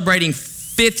so, celebrating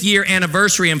 5th year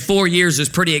anniversary in 4 years is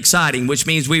pretty exciting, which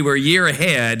means we were a year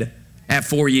ahead at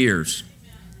 4 years.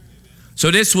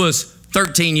 So this was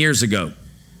 13 years ago.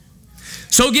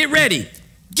 So get ready.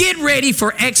 Get ready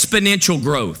for exponential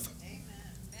growth.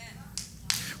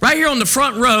 Right here on the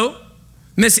front row,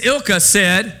 Miss Ilka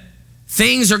said,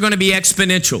 things are going to be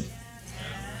exponential.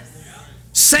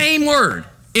 Same word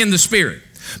in the spirit.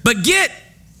 But get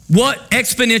what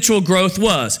exponential growth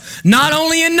was. Not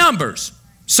only in numbers.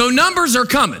 So numbers are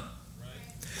coming.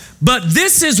 But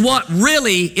this is what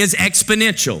really is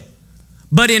exponential.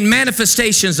 but in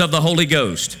manifestations of the Holy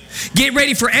Ghost. Get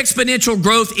ready for exponential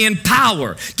growth in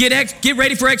power. Get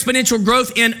ready for exponential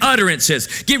growth in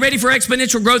utterances. Get ready for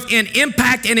exponential growth in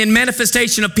impact and in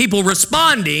manifestation of people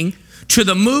responding to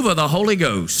the move of the Holy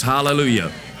Ghost.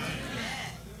 Hallelujah.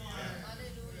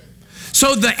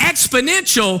 So the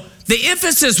exponential, the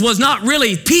emphasis was not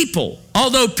really people,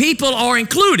 although people are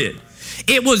included.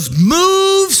 It was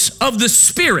moves of the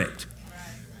Spirit.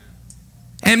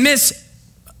 And Miss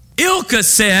Ilka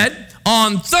said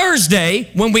on Thursday,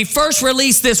 when we first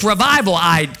released this revival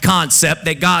concept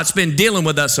that God's been dealing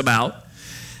with us about,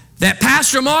 that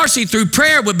Pastor Marcy through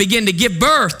prayer would begin to give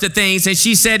birth to things, and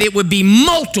she said it would be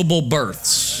multiple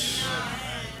births.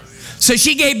 So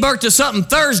she gave birth to something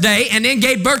Thursday and then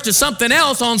gave birth to something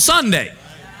else on Sunday.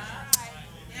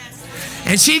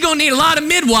 And she's going to need a lot of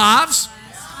midwives.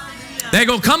 They're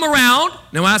going to come around.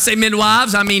 Now, when I say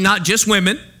midwives, I mean not just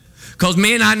women, because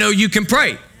men, I know you can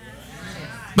pray.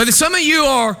 But some of you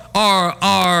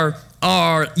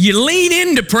you lean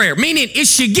into prayer, meaning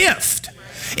it's your gift.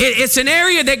 It's an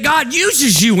area that God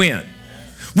uses you in.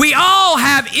 We all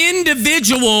have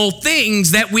individual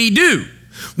things that we do.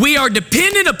 We are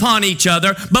dependent upon each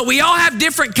other, but we all have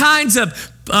different kinds of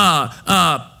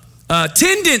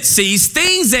tendencies,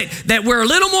 things that we're a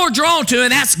little more drawn to,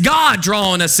 and that's God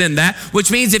drawing us in that, which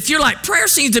means if you're like, prayer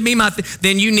seems to be my thing,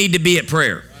 then you need to be at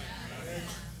prayer.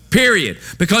 Period.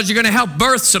 Because you're going to help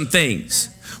birth some things.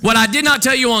 What I did not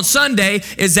tell you on Sunday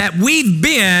is that we've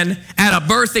been at a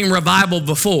birthing revival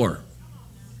before.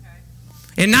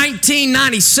 In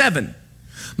 1997,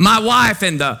 my wife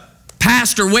and the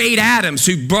Pastor Wade Adams,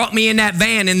 who brought me in that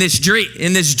van in this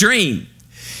dream,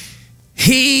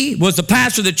 he was the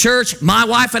pastor of the church. My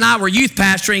wife and I were youth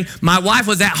pastoring. My wife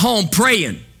was at home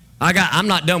praying. I'm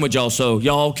not done with y'all, so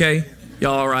y'all okay?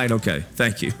 Y'all all right? Okay,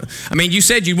 thank you. I mean, you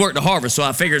said you'd worked at Harvard, so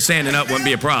I figured standing up wouldn't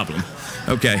be a problem.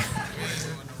 Okay.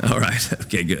 All right.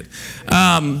 Okay, good.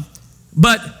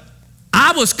 But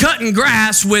I was cutting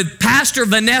grass with Pastor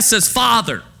Vanessa's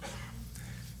father.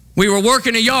 We were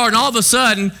working a yard, and all of a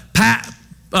sudden,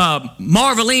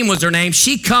 Marveline was her name.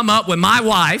 She come up with my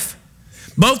wife.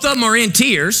 Both of them are in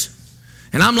tears.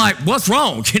 And I'm like, what's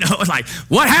wrong? Like,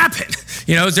 what happened?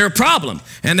 Is there a problem?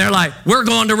 And they're like, we're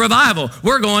going to revival.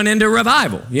 We're going into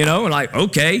revival. And like,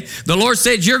 okay. The Lord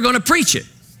said, you're going to preach it.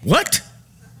 What?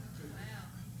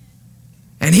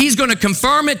 And he's going to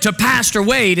confirm it to Pastor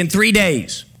Wade in 3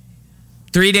 days.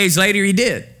 3 days later, he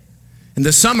did. In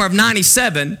the summer of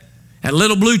 97, at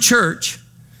Little Blue Church,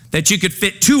 that you could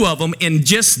fit 2 of them in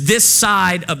just this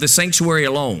side of the sanctuary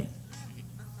alone.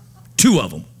 2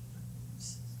 of them.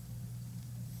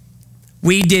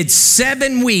 We did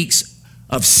 7 weeks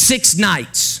of 6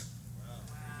 nights.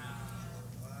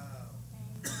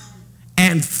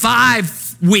 And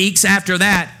 5 weeks after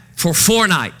that for 4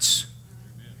 nights.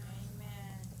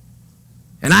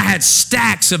 And I had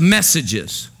stacks of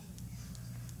messages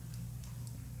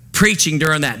preaching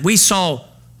during that. We saw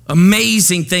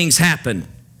amazing things happen,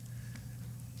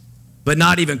 but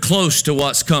not even close to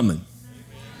what's coming.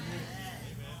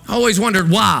 I always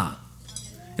wondered why.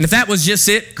 And if that was just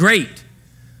it, great.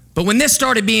 But when this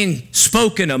started being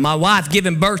spoken of, my wife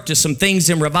giving birth to some things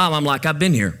in revival, I'm like, I've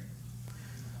been here.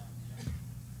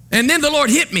 And then the Lord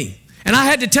hit me. And I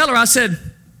had to tell her, I said,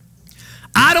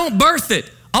 I don't birth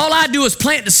it. All I do is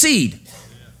plant the seed.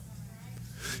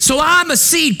 So I'm a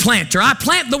seed planter. I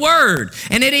plant the word,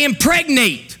 and it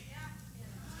impregnates.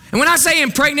 And when I say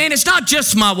impregnate, it's not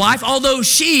just my wife, although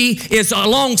she is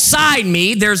alongside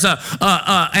me. There's an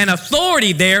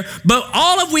authority there. But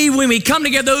all of we, when we come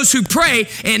together, those who pray,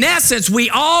 in essence, we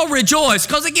all rejoice.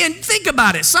 Because again, think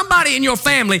about it. Somebody in your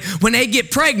family, when they get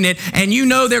pregnant and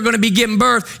they're going to be giving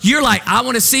birth, you're like, I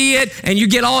want to see it. And you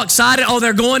get all excited. Oh,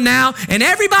 they're going now. And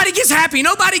everybody gets happy.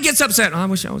 Nobody gets upset. Oh, I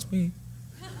wish that was me.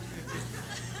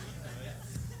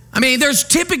 I mean, there's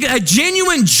typically a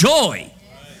genuine joy.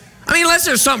 I mean, unless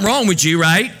there's something wrong with you,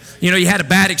 right? You had a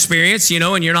bad experience,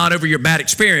 and you're not over your bad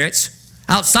experience.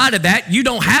 Outside of that, you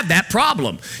don't have that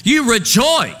problem. You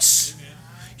rejoice.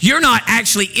 You're not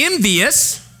actually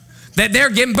envious that they're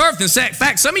giving birth. In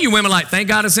fact, some of you women are like, thank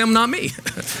God it's him, not me.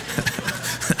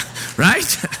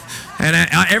 Right? And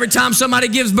every time somebody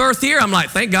gives birth here, I'm like,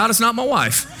 thank God it's not my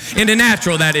wife. In the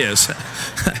natural, that is.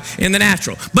 In the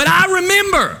natural. But I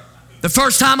remember the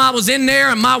first time I was in there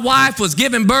and my wife was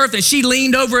giving birth and she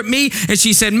leaned over at me and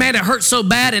she said, man, it hurt so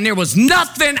bad and there was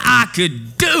nothing I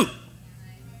could do.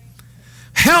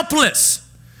 Helpless.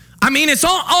 I mean, it's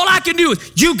all I can do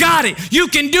is, you got it. You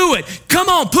can do it. Come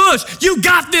on, push. You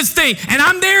got this thing. And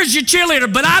I'm there as your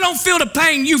cheerleader, but I don't feel the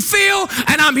pain you feel,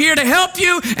 and I'm here to help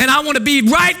you, and I want to be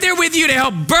right there with you to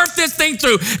help birth this thing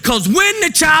through. Because when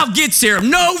the child gets here,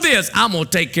 know this, I'm going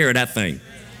to take care of that thing.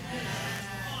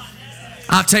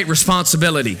 I'll take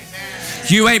responsibility.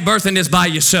 You ain't birthing this by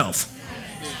yourself.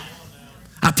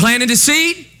 I planted the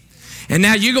seed, and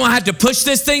now you're going to have to push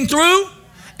this thing through,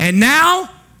 and now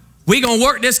we're going to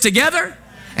work this together,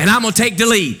 and I'm going to take the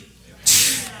lead.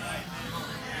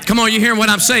 Come on, you hearing what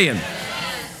I'm saying?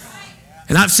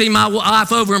 And I've seen my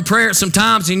wife over in prayer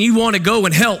sometimes, and you want to go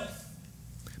and help,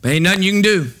 but ain't nothing you can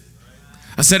do.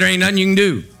 I said, there ain't nothing you can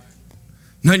do.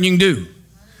 Nothing you can do.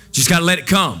 Just got to let it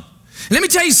come. And let me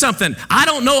tell you something. I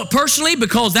don't know it personally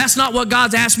because that's not what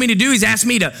God's asked me to do. He's asked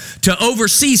me to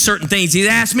oversee certain things. He's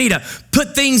asked me to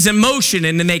put things in motion,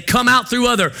 and then they come out through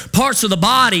other parts of the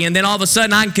body, and then all of a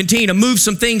sudden I can continue to move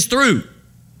some things through.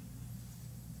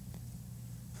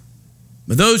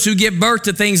 But those who give birth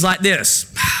to things like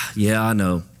this, yeah, I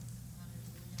know.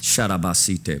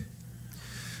 Sharabasite.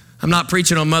 I'm not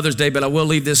preaching on Mother's Day, but I will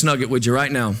leave this nugget with you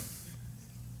right now.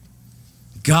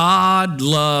 God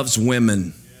loves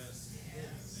women.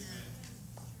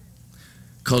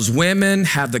 Because women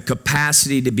have the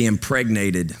capacity to be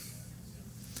impregnated.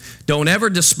 Don't ever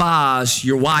despise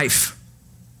your wife.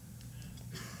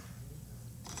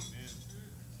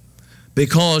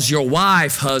 Because your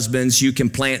wife, husbands, you can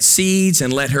plant seeds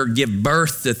and let her give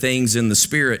birth to things in the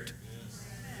spirit.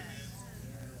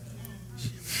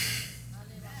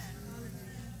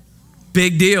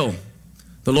 Big deal.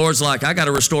 The Lord's like, I got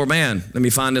to restore man. Let me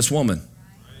find this woman.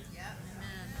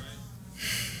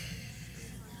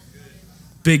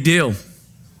 Big deal.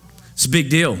 It's a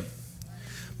big deal.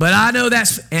 But I know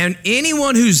and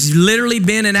anyone who's literally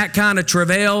been in that kind of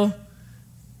travail,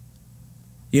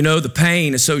 you know, the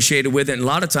pain associated with it. And a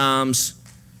lot of times,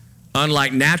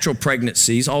 unlike natural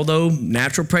pregnancies, although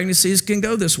natural pregnancies can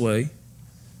go this way,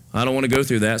 I don't want to go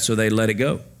through that, so they let it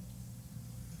go.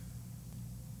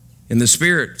 In the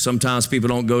spirit, sometimes people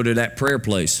don't go to that prayer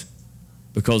place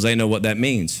because they know what that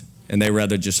means, and they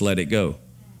rather just let it go.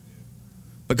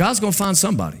 But God's going to find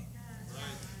somebody.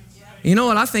 You know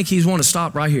what? I think He's want to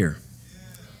stop right here.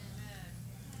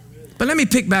 But let me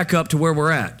pick back up to where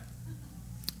we're at.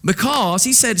 Because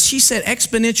she said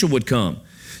exponential would come.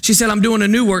 She said, I'm doing a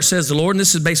new work, says the Lord, and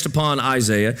this is based upon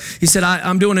Isaiah. He said,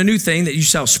 I'm doing a new thing that you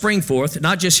shall spring forth,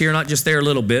 not just here, not just there a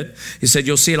little bit. He said,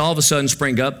 you'll see it all of a sudden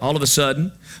spring up. All of a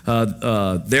sudden,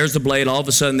 there's the blade. All of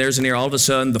a sudden, there's an ear. All of a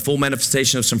sudden, the full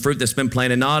manifestation of some fruit that's been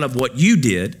planted, not of what you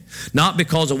did, not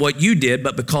because of what you did,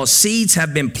 but because seeds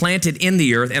have been planted in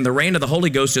the earth, and the rain of the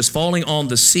Holy Ghost is falling on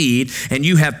the seed, and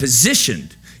you have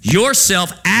positioned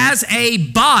yourself as a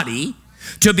body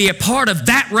to be a part of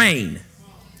that rain.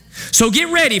 So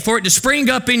get ready for it to spring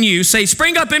up in you. Say,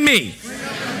 spring up in me.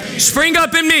 Spring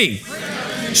up in me.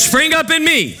 Spring up in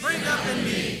me.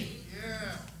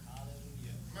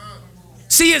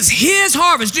 See, it's His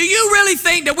harvest. Do you really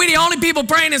think that we're the only people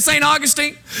praying in St.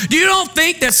 Augustine? Do you don't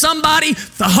think that somebody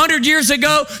 100 years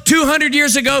ago, 200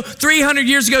 years ago, 300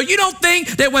 years ago, you don't think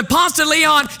that when Ponce de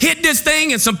Leon hit this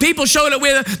thing and some people showed up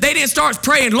with it, they didn't start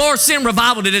praying, Lord, send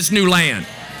revival to this new land?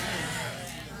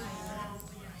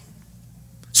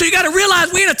 So you got to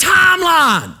realize we're in a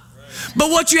timeline.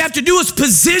 But what you have to do is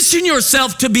position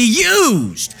yourself to be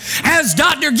used. As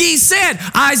Dr. Gee said,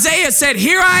 Isaiah said,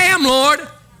 here I am, Lord.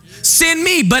 Send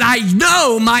me, but I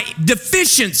know my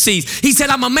deficiencies. He said,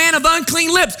 I'm a man of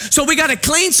unclean lips, so we got to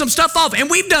clean some stuff off. And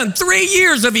we've done 3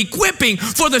 years of equipping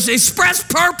for this express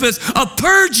purpose of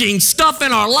purging stuff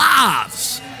in our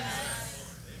lives.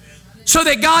 So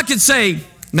that God could say,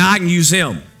 now I can use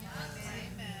him.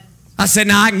 I said,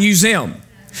 now I can use him.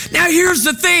 Now here's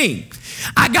the thing.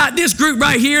 I got this group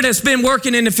right here that's been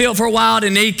working in the field for a while,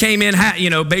 and they came in,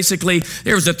 basically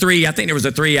there was a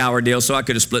 3-hour deal, so I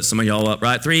could have split some of y'all up,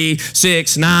 right? 3,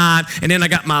 6, 9, and then I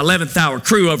got my 11th hour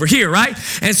crew over here, right?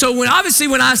 And so when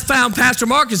I found Pastor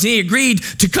Marcus and he agreed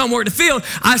to come work the field,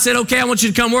 I said, okay, I want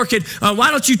you to come work it.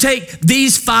 Why don't you take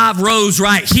these 5 rows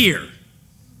right here?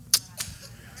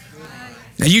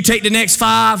 Now you take the next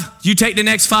 5, you take the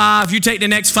next 5, you take the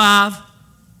next 5.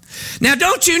 Now,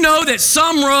 don't you know that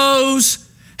some rows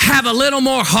have a little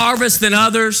more harvest than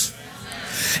others?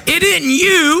 It isn't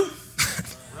you.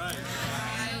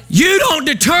 You don't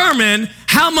determine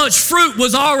how much fruit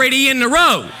was already in the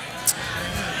row.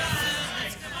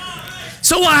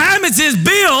 So what happens is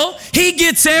Bill, he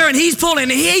gets there and he's pulling,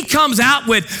 and he comes out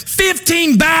with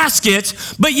 15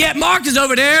 baskets, but yet Mark is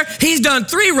over there, he's done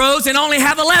 3 rows and only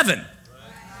have 11.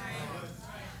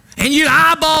 And you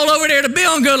eyeball over there to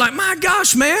Bill and go like, my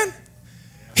gosh, man,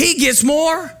 He gets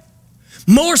more.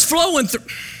 More's flowing through.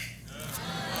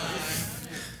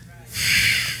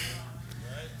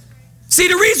 See,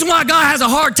 the reason why God has a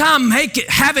hard time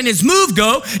having his move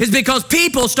go is because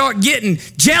people start getting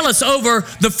jealous over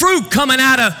the fruit coming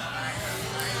out of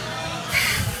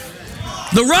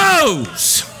the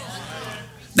rose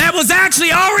that was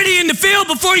actually already in the field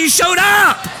before you showed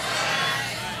up.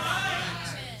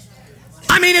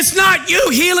 I mean, it's not you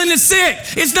healing the sick.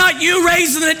 It's not you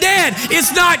raising the dead.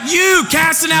 It's not you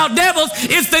casting out devils.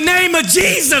 It's the name of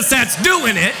Jesus that's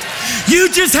doing it. You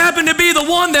just happen to be the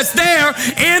one that's there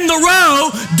in the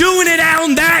row doing it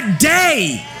on that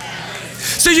day.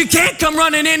 So you can't come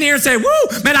running in here and say, woo,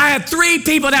 man, I had 3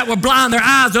 people that were blind, their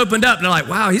eyes opened up. And they're like,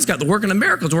 wow, he's got the working of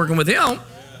miracles working with him.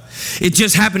 It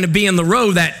just happened to be in the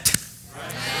row that,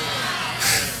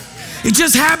 it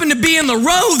just happened to be in the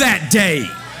row that day.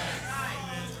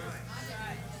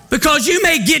 Because you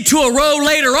may get to a row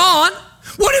later on.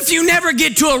 What if you never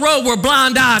get to a row where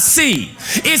blind eyes see?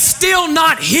 It's still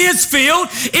not his field,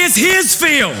 it's his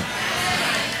field.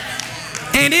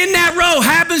 And in that row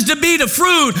happens to be the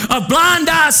fruit of blind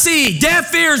eyes see,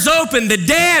 deaf ears open, the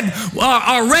dead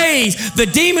are raised, the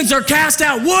demons are cast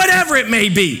out, whatever it may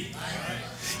be.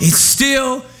 It's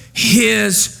still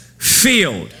his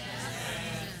field.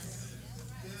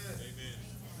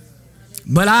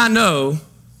 But I know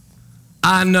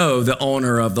the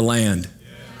owner of the land.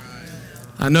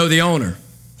 I know the owner.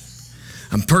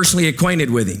 I'm personally acquainted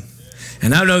with him.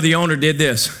 And I know the owner did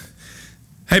this.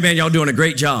 Hey man, y'all doing a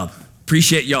great job.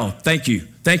 Appreciate y'all. Thank you.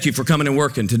 Thank you for coming and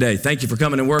working today. Thank you for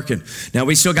coming and working. Now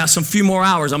we still got some few more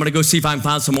hours. I'm going to go see if I can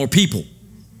find some more people.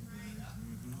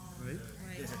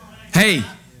 Hey,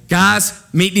 guys,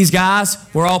 meet these guys.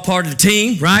 We're all part of the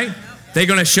team, right? They're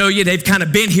going to show you. They've kind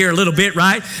of been here a little bit,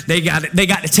 right? They got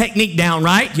the technique down,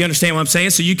 right? You understand what I'm saying?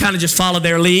 So you kind of just follow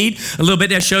their lead a little bit.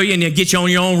 They'll show you and they'll get you on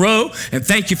your own row. And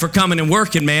thank you for coming and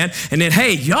working, man. And then,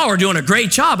 hey, y'all are doing a great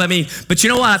job. I mean, but you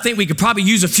know what? I think we could probably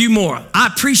use a few more. I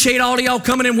appreciate all of y'all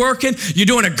coming and working. You're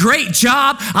doing a great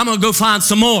job. I'm going to go find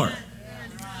some more.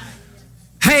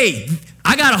 Hey,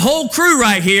 I got a whole crew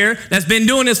right here that's been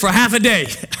doing this for half a day,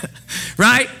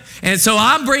 right? And so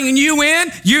I'm bringing you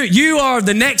in. You are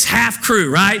the next half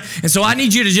crew, right? And so I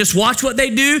need you to just watch what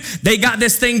they do. They got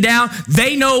this thing down.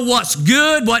 They know what's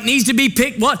good, what needs to be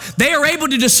picked, what they are able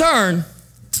to discern.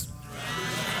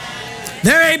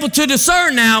 They're able to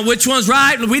discern now which one's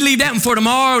right. We leave that one for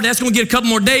tomorrow. That's going to get a couple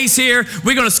more days here.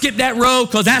 We're going to skip that row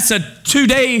because that's a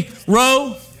 2-day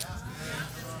row.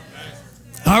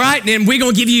 All right, then we're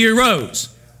going to give you your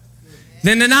rows.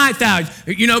 Then the 9th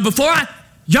hour,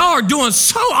 y'all are doing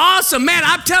so awesome, man.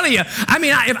 I'm telling you. I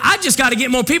mean, I just got to get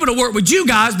more people to work with you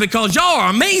guys because y'all are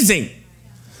amazing.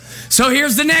 So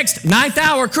here's the next 9th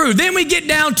hour crew. Then we get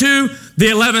down to the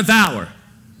 11th hour.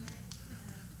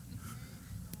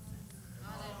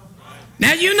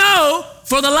 Now, you know,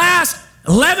 for the last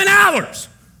 11 hours,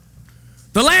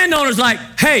 the landowner's like,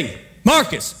 hey,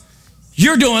 Marcus,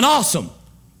 you're doing awesome.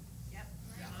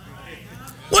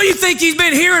 What do you think he's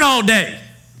been hearing all day?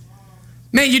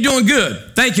 Man, you're doing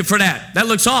good. Thank you for that. That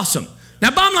looks awesome.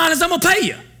 Now, bottom line is I'm going to pay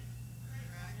you.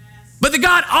 But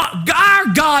our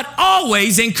God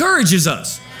always encourages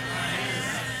us.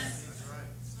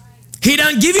 He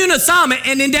doesn't give you an assignment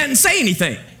and then doesn't say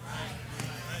anything.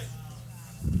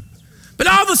 But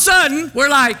all of a sudden, we're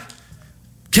like,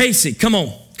 Casey, come on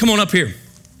up here.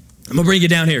 I'm going to bring you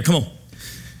down here. Come on.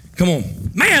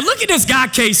 Man, look at this guy,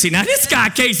 Casey. Now, this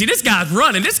guy's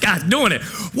running. This guy's doing it.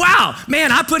 Wow,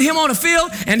 man, I put him on the field,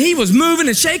 and he was moving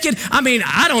and shaking. I mean,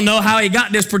 I don't know how he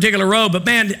got this particular row, but,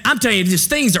 man, I'm telling you,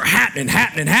 just things are happening.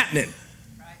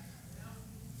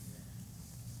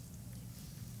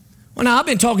 Well, now, I've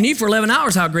been talking to you for 11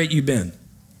 hours how great you've been.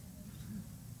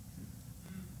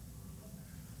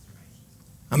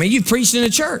 I mean, you've preached in the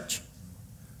church.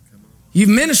 You've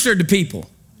ministered to people,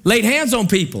 laid hands on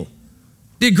people.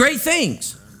 Did great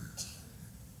things.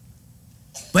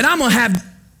 But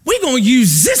we're going to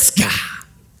use this guy.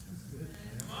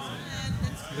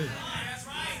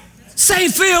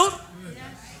 Same field.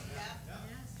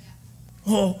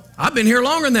 Well, I've been here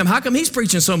longer than them. How come he's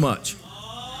preaching so much?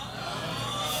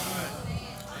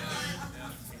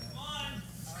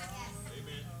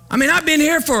 I mean, I've been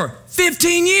here for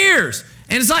 15 years.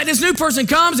 And it's like this new person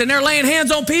comes and they're laying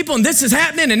hands on people and this is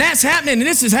happening and that's happening and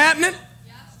this is happening.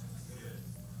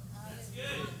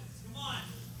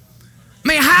 I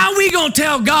mean, how are we going to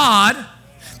tell God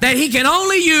that he can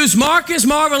only use Marcus,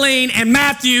 Marveline, and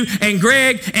Matthew, and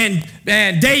Greg, and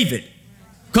David?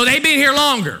 Because they've been here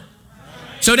longer.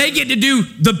 So they get to do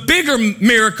the bigger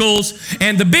miracles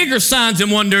and the bigger signs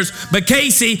and wonders. But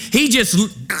Casey, he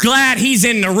just glad he's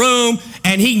in the room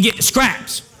and he can get the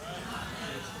scraps.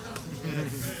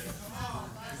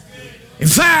 In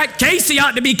fact, Casey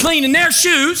ought to be cleaning their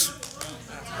shoes.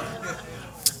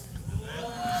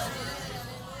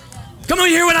 Come on,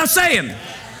 you hear what I'm saying?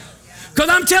 Because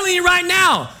I'm telling you right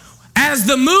now, as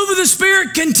the move of the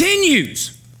Spirit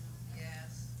continues,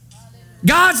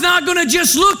 God's not going to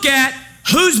just look at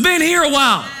who's been here a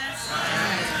while.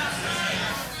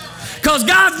 Because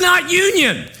God's not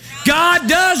union. God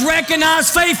does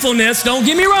recognize faithfulness, don't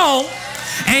get me wrong,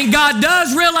 and God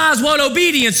does realize what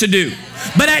obedience to do.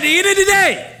 But at the end of the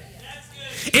day,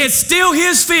 it's still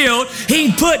his field. He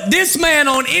can put this man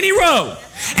on any road,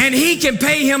 and he can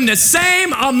pay him the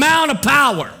same amount of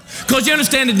power. Because you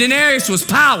understand, the denarius was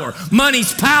power.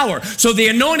 Money's power. So the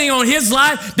anointing on his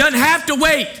life doesn't have to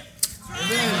wait.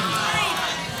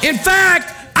 In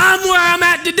fact, I'm where I'm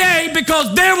at today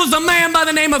because there was a man by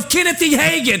the name of Kenneth E.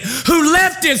 Hagin who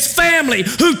left his family,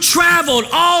 who traveled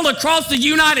all across the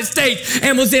United States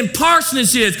and was in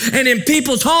parsonages and in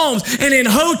people's homes and in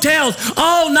hotels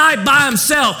all night by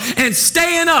himself and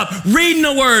staying up, reading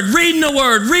the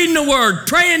word,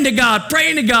 praying to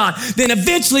God. Then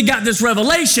eventually got this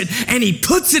revelation and he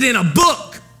puts it in a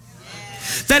book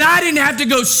that I didn't have to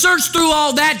go search through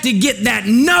all that to get that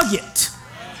nugget.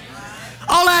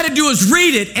 All I had to do was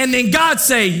read it, and then God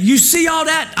say, you see all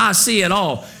that? I see it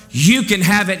all. You can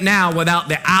have it now without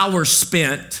the hours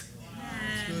spent.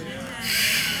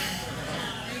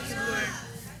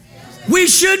 We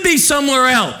should be somewhere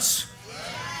else.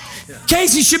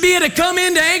 Casey should be able to come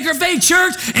into Anchor Faith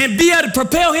Church and be able to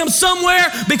propel him somewhere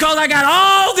because I got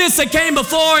all this that came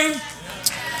before him.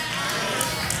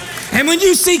 And when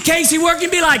you see Casey working,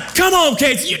 be like, come on,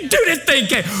 Casey, you do this thing,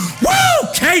 Casey. Woo,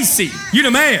 Casey, you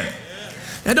the man.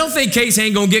 Now, don't think Casey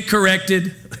ain't going to get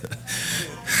corrected.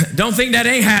 Don't think that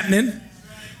ain't happening.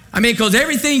 I mean, because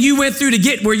everything you went through to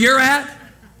get where you're at.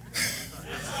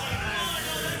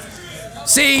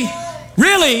 See,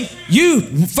 really, you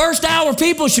first hour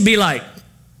people should be like,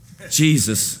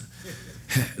 Jesus,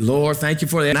 Lord, thank you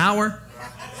for an hour.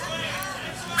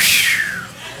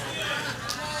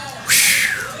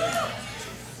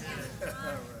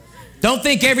 Don't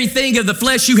think everything of the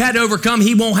flesh you had to overcome,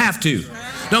 he won't have to.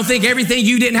 Don't think everything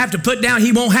you didn't have to put down,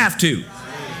 he won't have to.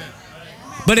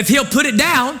 But if he'll put it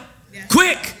down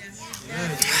quick.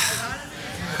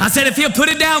 I said if he'll put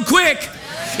it down quick.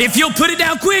 If you'll put it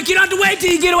down quick, you don't have to wait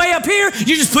till you get way up here.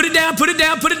 You just put it down.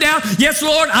 Yes,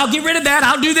 Lord, I'll get rid of that.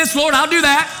 I'll do this, Lord, I'll do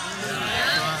that.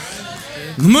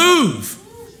 Move.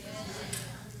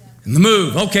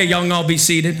 Okay, y'all can all be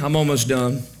seated. I'm almost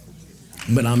done.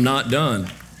 But I'm not done.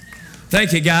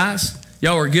 Thank you, guys.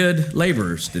 Y'all are good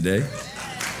laborers today.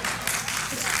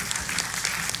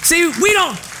 See,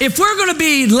 if we're going to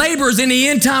be laborers in the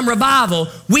end time revival,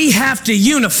 we have to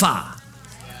unify.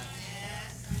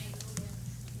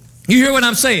 You hear what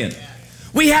I'm saying?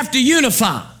 We have to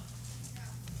unify.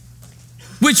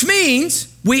 Which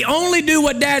means we only do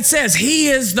what Dad says. He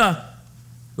is the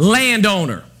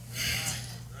landowner.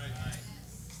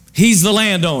 He's the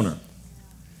landowner.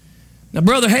 Now,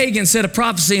 Brother Hagin said a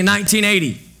prophecy in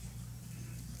 1980.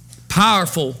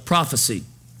 Powerful prophecy.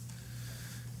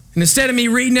 And instead of me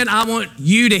reading it, I want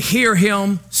you to hear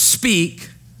him speak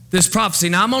this prophecy.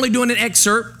 Now, I'm only doing an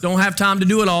excerpt. Don't have time to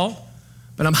do it all.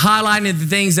 But I'm highlighting the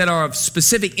things that are of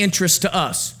specific interest to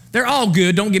us. They're all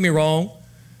good, don't get me wrong.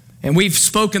 And we've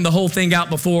spoken the whole thing out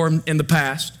before in the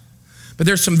past. But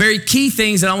there's some very key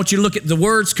things that I want you to look at. The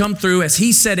words come through as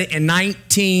he said it in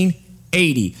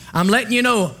 1980. I'm letting you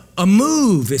know a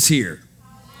move is here.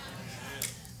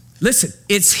 Listen,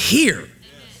 it's here.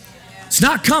 It's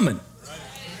not coming.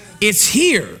 It's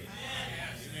here.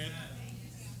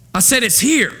 I said it's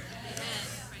here.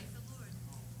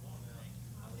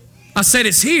 I said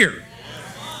it's here.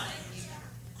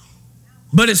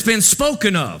 But it's been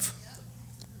spoken of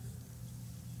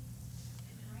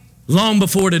long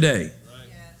before today.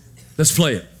 Let's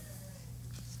play it.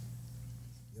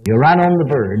 You're right on the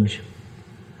verge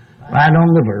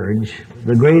of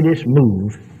the greatest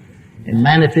move and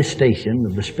manifestation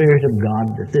of the Spirit of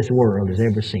God that this world has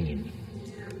ever seen.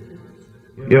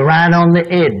 You're right on the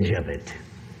edge of it.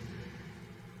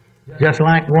 Just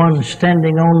like one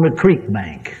standing on the creek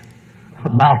bank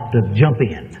about to jump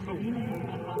in.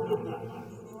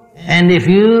 And if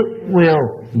you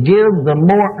will give the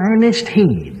more earnest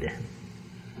heed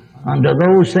unto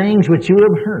those things which you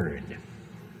have heard,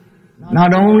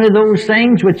 not only those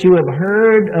things which you have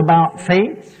heard about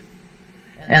faith,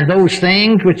 and those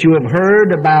things which you have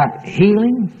heard about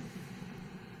healing,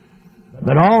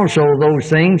 but also those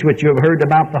things which you have heard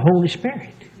about the Holy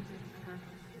Spirit,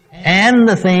 and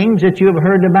the things that you have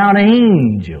heard about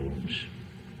angels,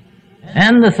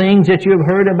 and the things that you have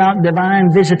heard about divine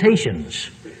visitations.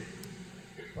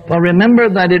 For remember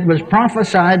that it was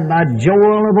prophesied by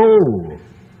Joel of old,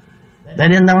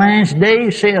 that in the last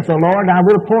days, saith the Lord, I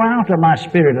will pour out of my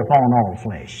Spirit upon all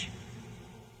flesh.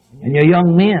 And your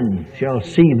young men shall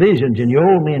see visions, and your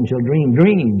old men shall dream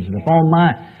dreams. And upon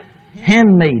my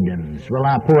handmaidens will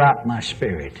I pour out my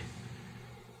Spirit,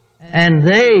 and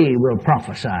they will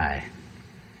prophesy.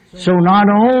 So not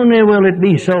only will it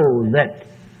be so that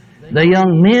the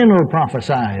young men will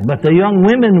prophesy, but the young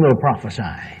women will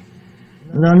prophesy.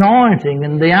 The anointing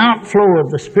and the outflow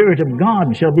of the Spirit of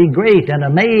God shall be great and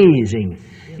amazing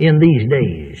in these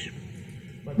days.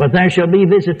 But there shall be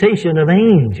visitation of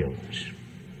angels.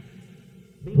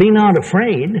 Be not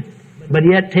afraid, but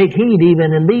yet take heed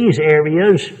even in these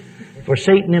areas, for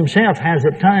Satan himself has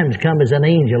at times come as an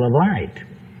angel of light.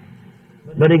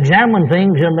 But examine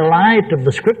things in the light of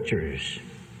the Scriptures,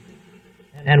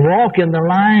 and walk in the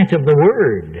light of the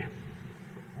Word.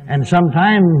 And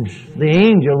sometimes the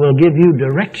angel will give you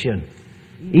direction,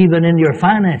 even in your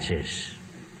finances,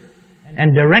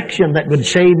 and direction that would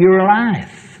save your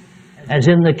life, as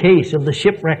in the case of the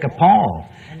shipwreck of Paul,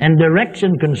 and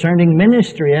direction concerning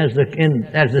ministry as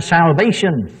the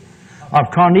salvation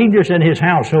of Cornelius and his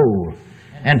household,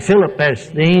 and Philip, as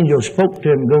the angel spoke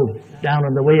to him, go down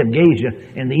on the way of Gaza,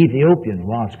 and the Ethiopian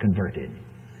was converted.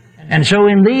 And so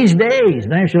in these days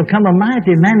there shall come a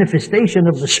mighty manifestation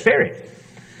of the Spirit.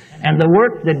 And the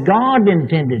work that God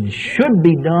intended should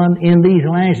be done in these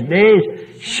last days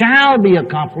shall be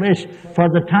accomplished, for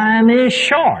the time is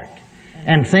short,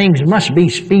 and things must be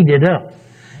speeded up.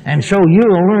 And so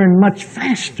you'll learn much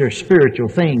faster spiritual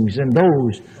things than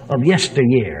those of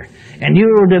yesteryear. And you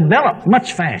will develop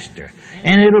much faster.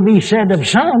 And it'll be said of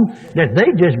some that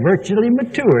they just virtually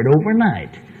matured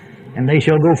overnight. And they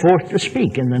shall go forth to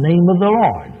speak in the name of the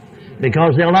Lord,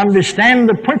 because they'll understand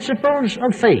the principles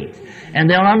of faith, and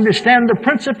they'll understand the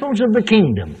principles of the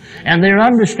kingdom, and they'll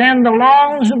understand the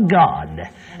laws of God,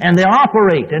 and they'll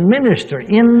operate and minister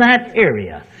in that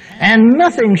area, and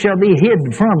nothing shall be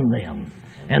hid from them.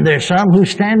 And there's some who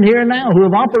stand here now who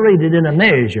have operated in a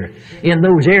measure in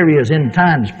those areas in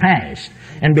times past,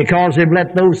 and because they've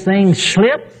let those things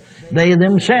slip, they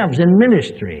themselves in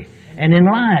ministry and in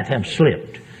life have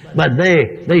slipped. But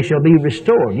they shall be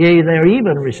restored. Yea, they're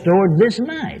even restored this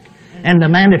night. And the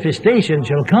manifestation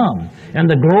shall come, and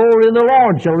the glory of the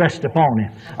Lord shall rest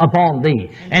upon thee,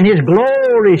 and His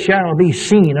glory shall be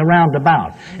seen around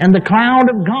about, and the cloud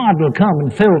of God will come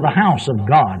and fill the house of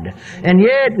God, and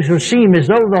yet it shall seem as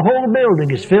though the whole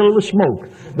building is filled with smoke,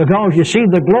 because you see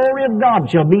the glory of God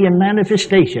shall be in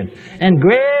manifestation, and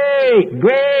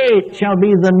great shall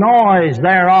be the noise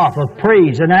thereof of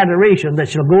praise and adoration that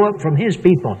shall go up from His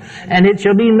people, and it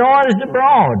shall be noised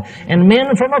abroad, and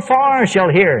men from afar shall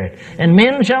hear it. And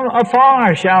men from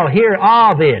afar shall hear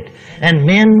of it, and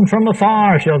men from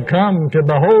afar shall come to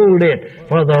behold it.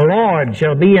 For the Lord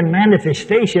shall be in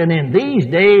manifestation in these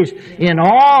days in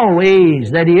all ways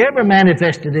that He ever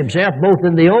manifested Himself, both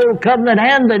in the Old Covenant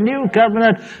and the New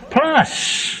Covenant,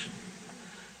 plus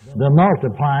the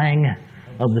multiplying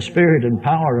of the Spirit and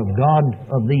power of God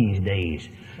of these days.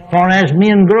 For as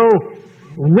men grow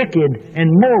wicked and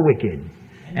more wicked,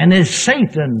 and as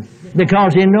Satan,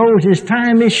 because he knows his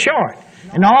time is short,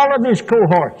 and all of his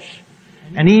cohorts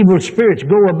and evil spirits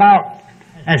go about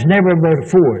as never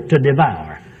before to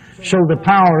devour, so the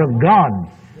power of God,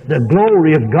 the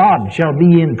glory of God shall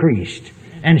be increased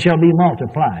and shall be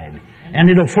multiplied. And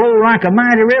it'll flow like a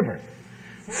mighty river.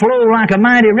 Flow like a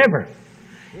mighty river.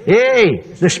 Yea,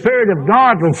 the Spirit of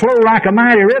God will flow like a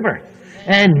mighty river.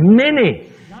 And many,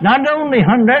 not only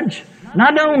hundreds,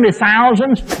 not only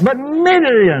thousands, but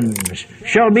millions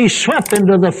shall be swept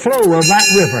into the flow of that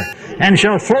river, and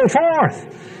shall flow forth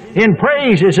in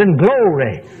praises and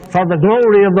glory, for the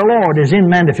glory of the Lord is in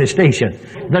manifestation.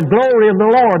 The glory of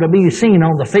the Lord will be seen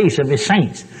on the face of His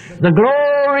saints. The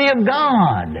glory of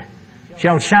God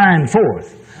shall shine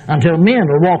forth, until men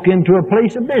will walk into a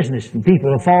place of business, and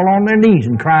people will fall on their knees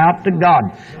and cry out to God,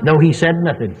 though He said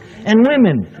nothing. And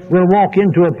women will walk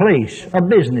into a place of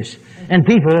business, and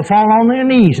people will fall on their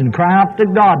knees and cry out to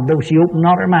God, though she opened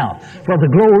not her mouth. For the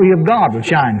glory of God will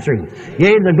shine through.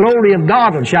 Yea, the glory of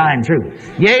God will shine through.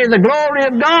 Yea, the glory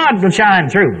of God will shine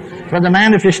through. For the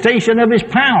manifestation of His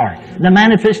power, the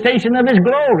manifestation of His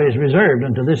glory is reserved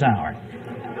unto this hour.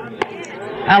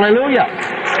 Hallelujah.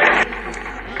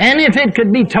 And if it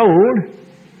could be told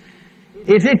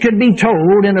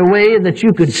in a way that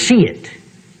you could see it,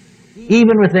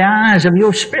 even with the eyes of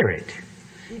your spirit,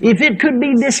 if it could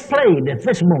be displayed at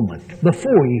this moment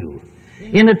before you,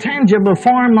 in a tangible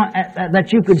form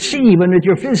that you could see even with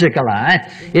your physical eye,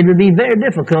 it would be very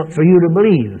difficult for you to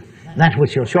believe that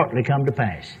which shall shortly come to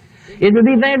pass. It would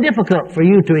be very difficult for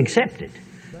you to accept it.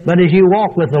 But as you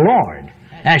walk with the Lord,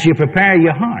 as you prepare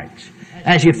your hearts,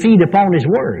 as you feed upon His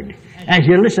Word, as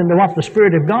you listen to what the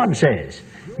Spirit of God says,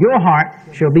 your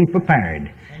heart shall be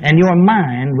prepared and your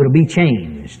mind will be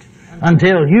changed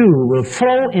until you will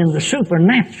flow in the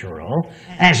supernatural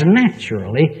as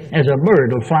naturally as a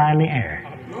bird will fly in the air.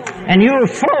 And you'll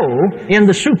flow in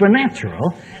the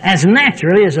supernatural as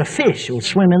naturally as a fish will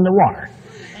swim in the water.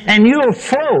 And you'll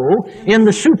flow in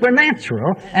the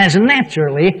supernatural as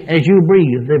naturally as you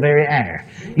breathe the very air.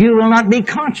 You will not be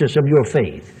conscious of your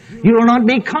faith. You will not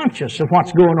be conscious of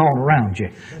what's going on around you,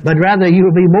 but rather you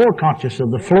will be more conscious of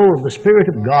the flow of the Spirit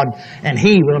of God, and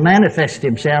He will manifest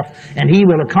Himself, and He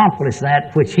will accomplish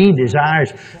that which He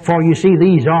desires. For you see,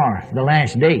 these are the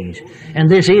last days, and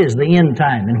this is the end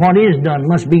time, and what is done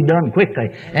must be done quickly,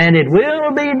 and it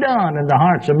will be done, and the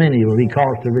hearts of many will be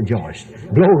caused to rejoice.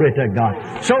 Glory to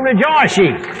God. So rejoice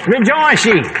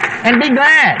ye, and be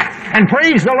glad, and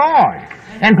praise the Lord.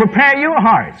 And prepare your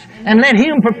hearts, and let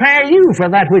Him prepare you for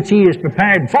that which He has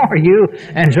prepared for you.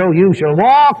 And so you shall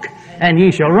walk, and ye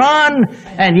shall run,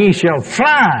 and ye shall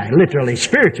fly, literally,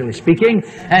 spiritually speaking,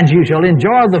 and you shall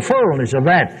enjoy the fullness of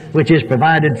that which is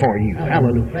provided for you.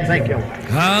 Hallelujah. Thank you.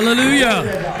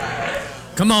 Hallelujah.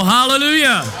 Come on,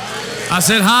 hallelujah. I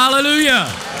said hallelujah.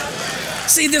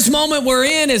 See, this moment we're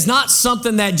in is not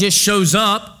something that just shows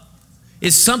up.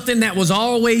 It's something that was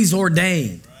always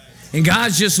ordained. And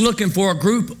God's just looking for a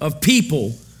group of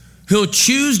people who'll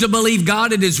choose to believe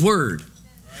God at His Word.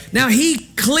 Now, He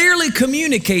clearly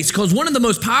communicates, because one of the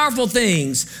most powerful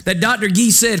things that Dr.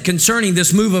 Gee said concerning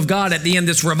this move of God at the end of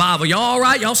this revival, y'all all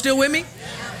right? Y'all still with me?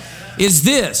 Is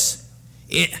this.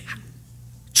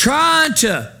 Trying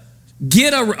to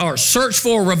get or search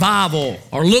for a revival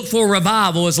or look for a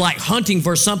revival is like hunting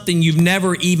for something you've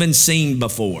never even seen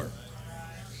before.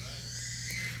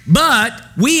 But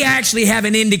we actually have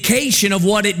an indication of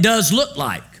what it does look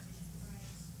like.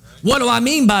 What do I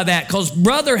mean by that? Because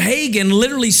Brother Hagin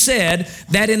literally said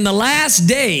that in the last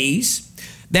days,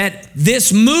 that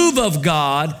this move of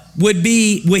God would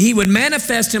be, He would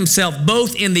manifest Himself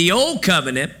both in the old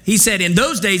covenant, he said in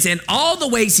those days, in all the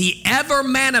ways He ever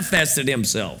manifested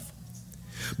Himself.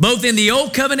 Both in the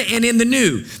old covenant and in the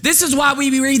new. This is why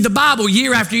we read the Bible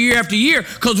year after year after year,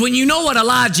 because when you know what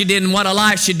Elijah did and what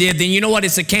Elisha did, then you know what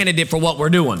it's a candidate for what we're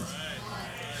doing.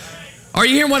 Are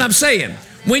you hearing what I'm saying?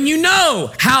 When you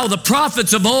know how the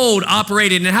prophets of old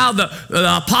operated and how the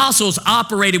apostles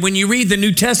operated, when you read the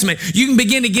New Testament, you can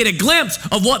begin to get a glimpse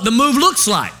of what the move looks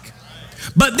like.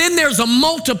 But then there's a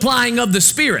multiplying of the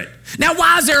Spirit. Now,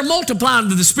 why is there a multiplying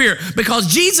of the Spirit? Because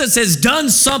Jesus has done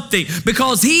something.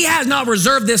 Because He has not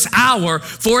reserved this hour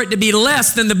for it to be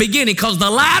less than the beginning. Because the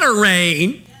latter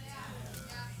rain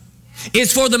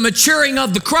is for the maturing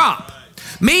of the crop.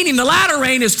 Meaning the latter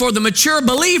rain is for the mature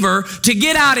believer to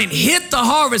get out and hit the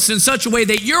harvest in such a way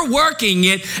that you're working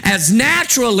it as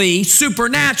naturally,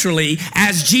 supernaturally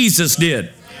as Jesus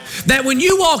did. That when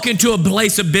you walk into a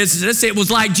place of business, it was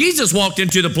like Jesus walked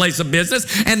into the place of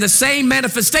business and the same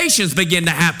manifestations begin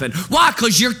to happen. Why?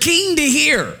 Because you're keen to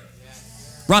hear.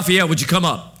 Raphael, would you come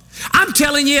up? I'm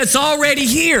telling you, it's already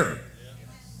here.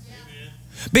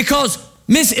 Because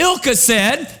Miss Ilka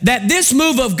said that this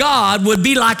move of God would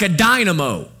be like a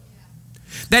dynamo.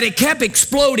 That it kept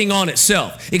exploding on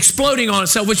itself,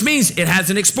 which means it has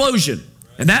an explosion.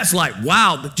 And that's like,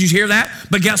 wow, did you hear that?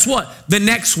 But guess what? The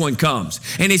next one comes,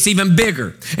 and it's even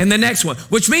bigger. And the next one,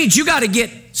 which means you got to get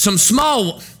some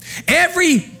small.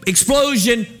 Every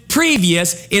explosion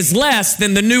previous is less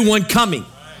than the new one coming.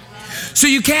 So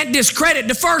you can't discredit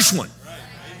the first one.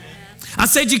 I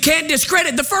said you can't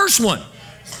discredit the first one.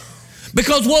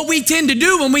 Because what we tend to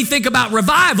do when we think about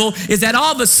revival is that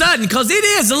all of a sudden, because it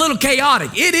is a little chaotic,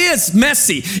 it is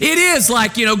messy, it is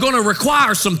like, going to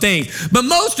require some things. But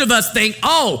most of us think,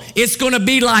 oh, it's going to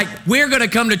be like we're going to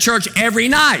come to church every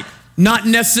night. Not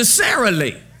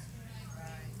necessarily.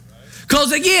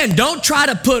 Because again, don't try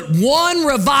to put one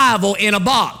revival in a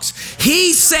box.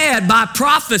 He said by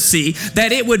prophecy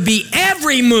that it would be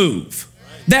every move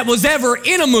that was ever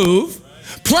in a move,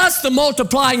 plus the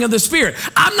multiplying of the Spirit.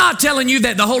 I'm not telling you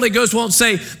that the Holy Ghost won't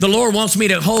say, the Lord wants me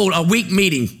to hold a week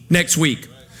meeting next week.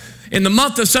 In the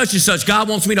month of such and such, God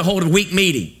wants me to hold a week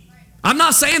meeting. I'm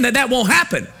not saying that won't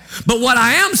happen. But what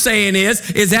I am saying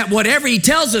is that whatever He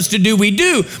tells us to do, we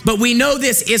do. But we know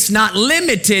this, it's not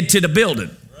limited to the building.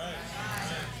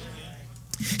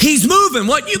 He's moving.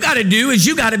 What you got to do is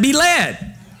you got to be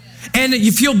led. And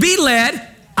if you'll be led,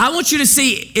 I want you to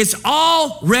see it's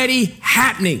already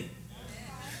happening.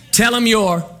 tell them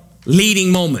your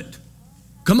leading moment.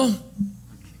 Come on.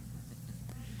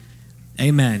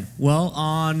 Amen. Well,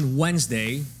 on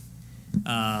Wednesday,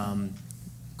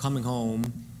 coming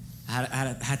home,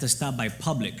 I had to stop by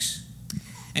Publix.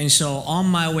 And so on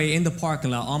my way in the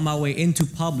parking lot, on my way into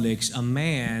Publix, a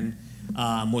man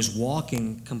was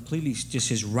walking completely, just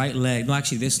his right leg, no,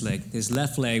 actually this leg, his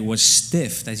left leg was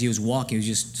stiff as he was walking. He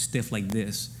was just stiff like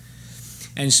this.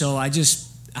 And so I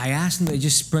asked him, to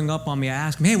just spring up on me. I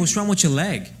asked him, hey, what's wrong with your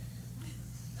leg?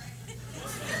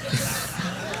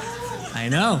 I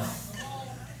know.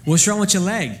 What's wrong with your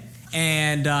leg?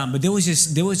 And but there was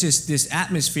just this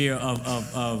atmosphere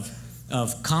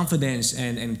of confidence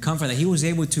and comfort that he was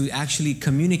able to actually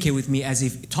communicate with me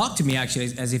talk to me actually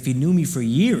as if he knew me for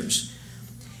years.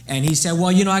 And he said, well,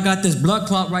 I got this blood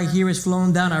clot right here. It's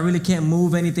flowing down. I really can't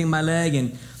move anything in my leg.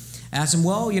 And I asked him,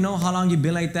 well, how long you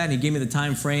been like that? And he gave me the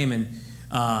time frame. And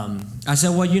I said,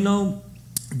 well,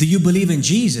 do you believe in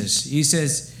Jesus? He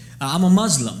says, I'm a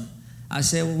Muslim. I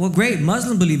said, well, great.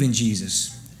 Muslims believe in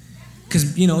Jesus.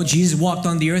 Because, Jesus walked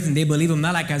on the earth and they believe him,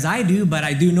 not like as I do, but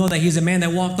I do know that he's a man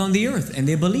that walked on the earth and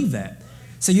they believe that.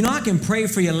 So, I can pray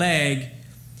for your leg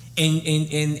and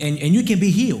you can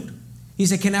be healed. He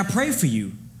said, can I pray for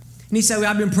you? And he said,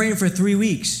 well, I've been praying for 3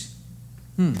 weeks.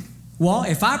 Well,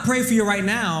 if I pray for you right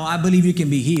now, I believe you can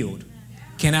be healed.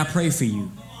 Can I pray for you?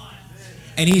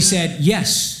 And he said,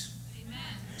 yes.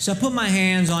 So I put my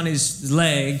hands on his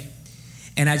leg.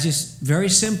 And I just, very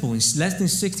simple, in less than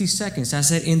 60 seconds, I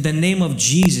said, in the name of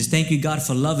Jesus, thank you, God,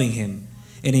 for loving him.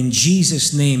 And in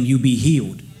Jesus' name, you be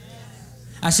healed.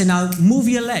 I said, now move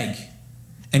your leg.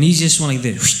 And he just went like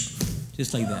this,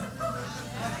 just like that.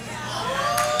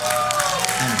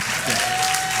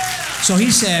 So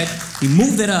he said, he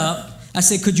moved it up. I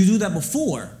said, could you do that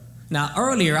before? Now,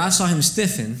 earlier, I saw him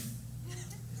stiffen.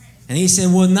 And he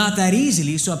said, well, not that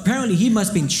easily. So apparently, he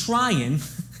must have been trying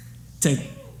to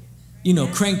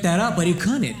crank that up, but he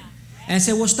couldn't. And I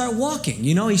said, well, start walking.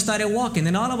 He started walking.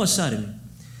 Then all of a sudden,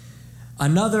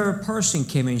 another person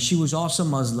came in. She was also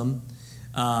Muslim,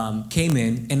 came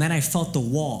in, and then I felt the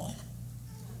wall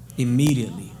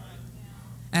immediately.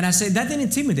 And I said, that didn't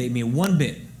intimidate me one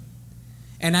bit.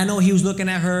 And I know he was looking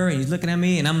at her, and he's looking at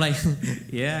me, and I'm like,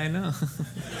 yeah, I know.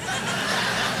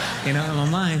 In my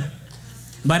mind.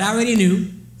 But I already knew,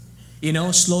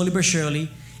 slowly but surely.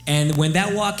 And when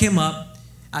that wall came up,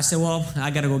 I said, well,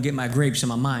 I got to go get my grapes in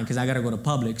my mind because I got to go to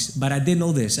Publix. But I did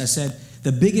know this. I said,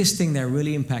 the biggest thing that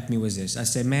really impacted me was this. I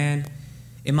said, man,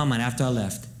 in my mind, after I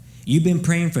left, you've been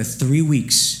praying for 3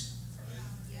 weeks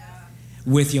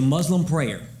with your Muslim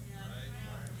prayer.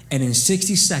 And in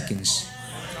 60 seconds,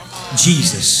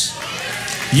 Jesus,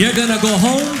 you're going to go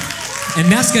home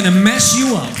and that's going to mess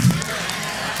you up.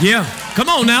 Yeah. Come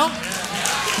on now.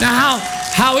 Now,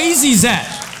 how easy is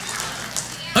that?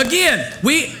 Again,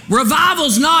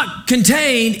 revival's not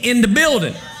contained in the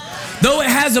building. Though it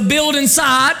has a building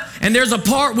side and there's a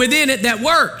part within it that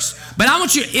works. But I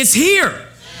want you, it's here.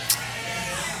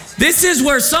 This is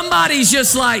where somebody's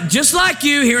just like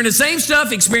you, hearing the same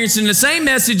stuff, experiencing the same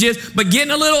messages, but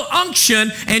getting a little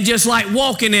unction and just like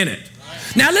walking in it.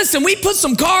 Now listen, we put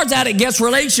some cards out at Guest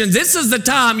Relations. This is the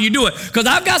time you do it. Because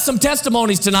I've got some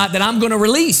testimonies tonight that I'm going to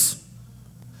release.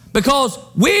 Because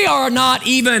we are not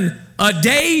even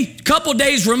couple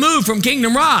days removed from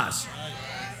Kingdom Rise.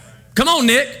 Come on,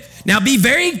 Nick. Now be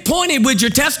very pointed with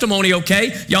your testimony,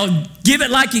 okay? Y'all give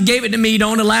it like you gave it to me.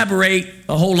 Don't elaborate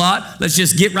a whole lot. Let's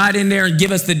just get right in there and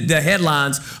give us the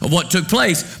headlines of what took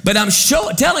place. But I'm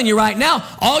telling you right now,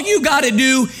 all you got to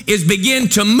do is begin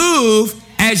to move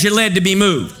as you're led to be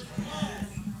moved.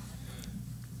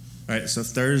 All right, so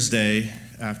Thursday,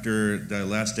 after the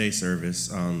last day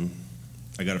service,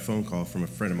 I got a phone call from a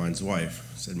friend of mine's wife.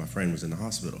 Said my friend was in the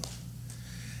hospital.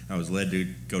 I was led to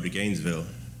go to Gainesville,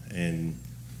 and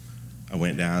I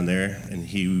went down there, and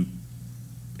he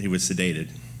was sedated,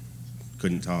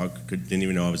 couldn't talk, didn't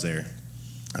even know I was there.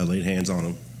 I laid hands on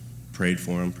him, prayed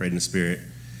for him, prayed in the Spirit.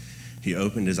 He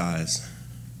opened his eyes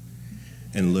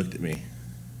and looked at me,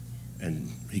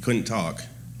 and he couldn't talk.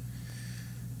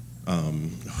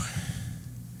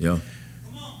 Yeah.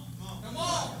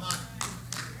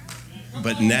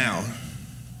 But now,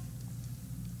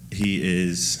 he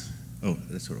is,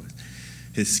 that's what it was.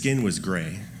 His skin was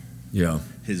gray. Yeah.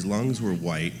 His lungs were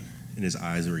white, and his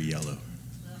eyes were yellow.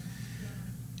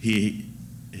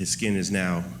 His skin is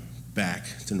now back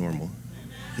to normal.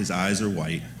 His eyes are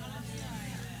white,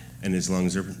 and his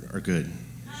lungs are good.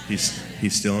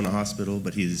 He's still in the hospital,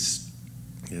 but he has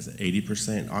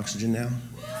 80% oxygen now,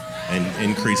 and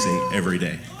increasing every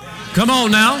day. Come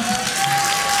on now.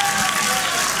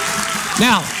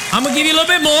 Now, I'm going to give you a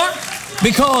little bit more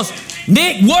because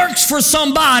Nick works for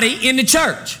somebody in the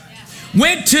church.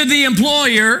 Went to the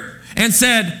employer and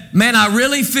said, man, I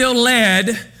really feel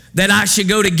led that I should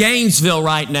go to Gainesville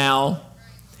right now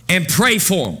and pray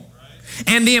for him.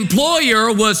 And the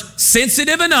employer was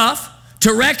sensitive enough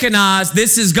to recognize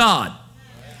this is God.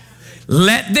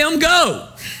 Let them go.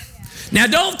 Now,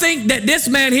 don't think that this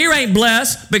man here ain't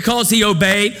blessed because he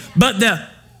obeyed, but the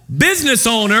business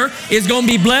owner is going to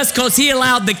be blessed because he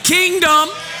allowed the kingdom.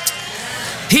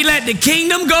 He let the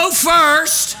kingdom go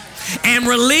first and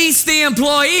release the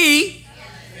employee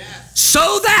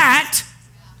so that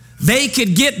they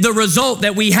could get the result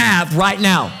that we have right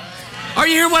now. Are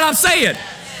you hearing what I'm saying?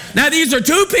 Now, these are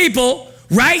two people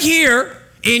right here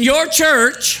in your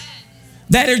church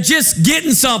that are just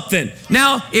getting something.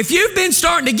 Now, if you've been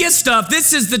starting to get stuff,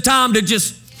 this is the time to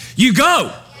you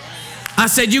go. I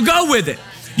said you go with it.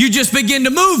 You just begin to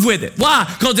move with it. Why?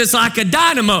 Because it's like a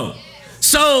dynamo.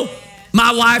 So,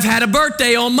 my wife had a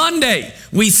birthday on Monday.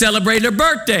 We celebrated her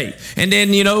birthday. And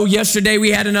then, yesterday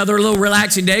we had another little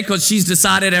relaxing day because she's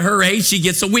decided at her age she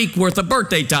gets a week worth of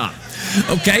birthday time.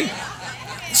 Okay?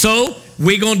 So,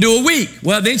 we're going to do a week.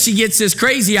 Well, then she gets this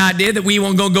crazy idea that we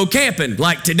want to go camping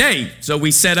like today. So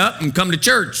we set up and come to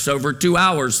church over 2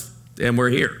 hours and we're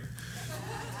here.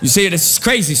 You see, it's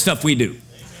crazy stuff we do.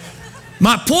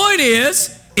 My point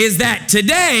is that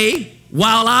today,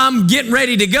 while I'm getting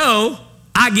ready to go,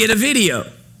 I get a video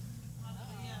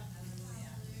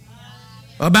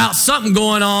about something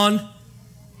going on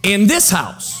in this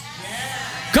house.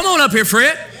 Come on up here,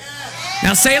 Fred.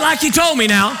 Now say it like you told me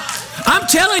now. I'm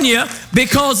telling you,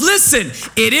 because listen,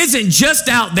 it isn't just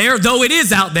out there, though it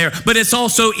is out there, but it's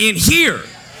also in here.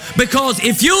 Because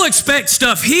if you'll expect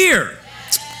stuff here,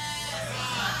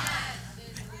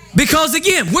 because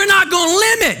again, we're not going to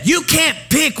limit. You can't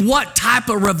pick what type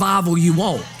of revival you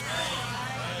want.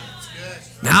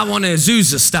 Now, I want a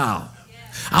Azusa style.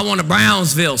 I want a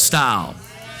Brownsville style.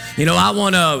 I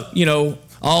want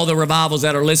all the revivals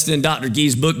that are listed in Dr.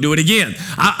 Gee's book, do it again.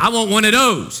 I want one of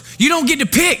those. You don't get to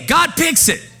pick. God picks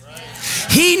it.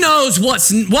 He knows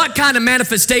what kind of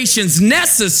manifestation's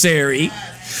necessary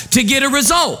to get a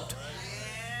result.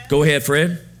 Go ahead,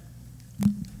 Fred.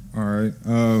 All right.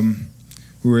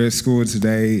 We were at school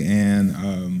today,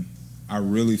 and I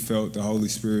really felt the Holy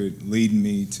Spirit leading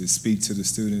me to speak to the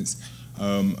students.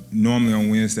 Normally on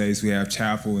Wednesdays we have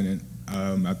chapel, and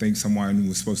I think someone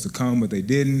was supposed to come, but they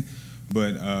didn't.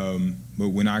 But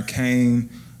when I came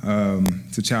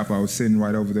to chapel, I was sitting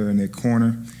right over there in that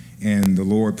corner, and the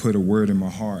Lord put a word in my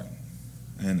heart.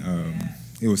 And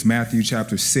it was Matthew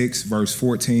chapter 6, verse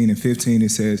 14 and 15. It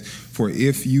says, "For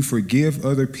if you forgive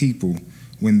other people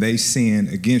when they sin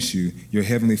against you, your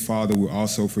heavenly Father will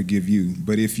also forgive you.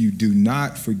 But if you do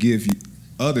not forgive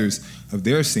others of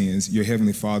their sins, your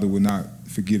heavenly Father will not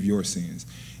forgive your sins."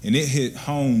 And it hit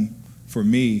home for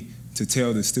me to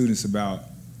tell the students about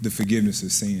the forgiveness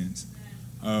of sins.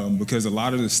 Because a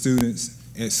lot of the students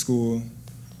at school,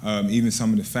 even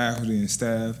some of the faculty and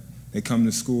staff, they come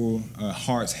to school,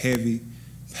 hearts heavy,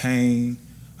 pain,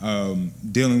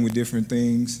 dealing with different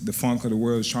things. The funk of the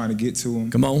world is trying to get to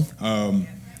them. Come on.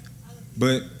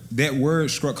 But that word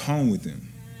struck home with them.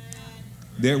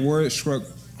 That word struck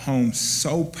home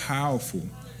so powerful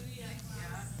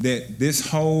that this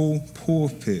whole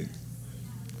pulpit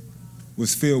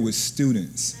was filled with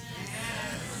students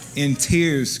in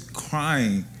tears,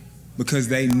 crying, because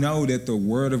they know that the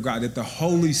Word of God, that the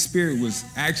Holy Spirit was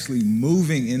actually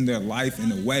moving in their life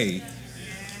in a way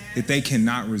that they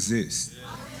cannot resist.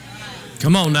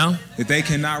 Come on now. That they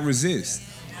cannot resist.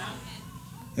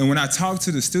 And when I talk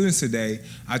to the students today,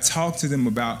 I talk to them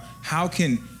about how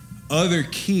can other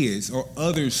kids or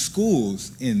other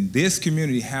schools in this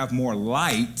community have more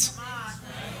light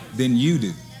than you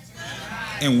do.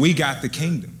 And we got the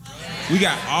kingdom. We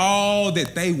got all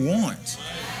that they want,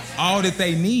 all that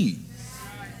they need.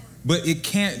 But it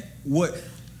can't,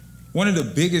 one of the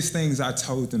biggest things I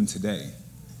told them today,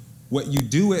 what you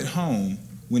do at home,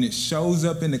 when it shows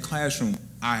up in the classroom,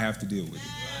 I have to deal with it.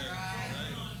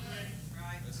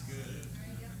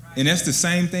 And that's the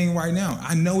same thing right now.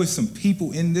 I know it's some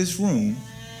people in this room,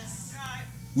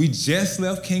 we just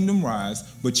left Kingdom Rise,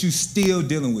 but you still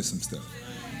dealing with some stuff.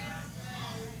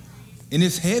 And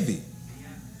it's heavy.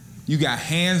 You got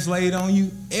hands laid on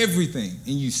you, everything,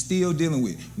 and you still dealing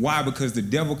with it. Why? Because the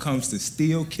devil comes to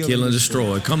steal, kill, and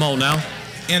destroy. Come on now.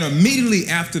 And immediately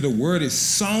after the word is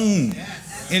sown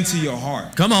into your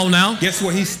heart. Come on now. Guess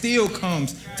what? He still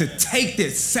comes to take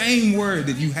that same word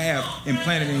that you have and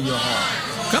plant it in your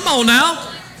heart. Come on now.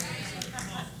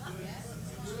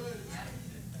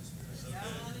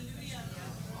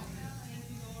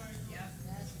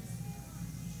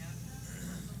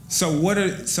 So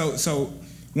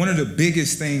one of the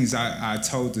biggest things I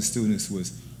told the students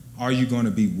was, are you going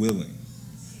to be willing?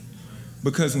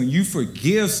 Because when you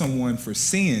forgive someone for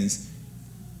sins,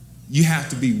 you have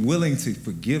to be willing to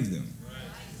forgive them.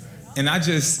 And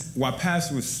while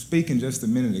Pastor was speaking just a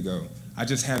minute ago, I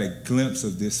just had a glimpse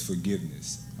of this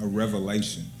forgiveness, a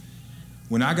revelation.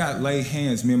 When I got laid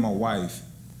hands, me and my wife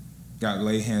got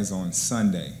laid hands on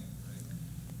Sunday.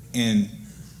 And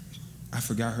I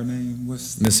forgot her name.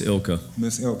 Miss Ilka.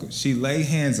 Miss Ilka. She laid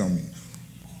hands on me.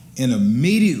 And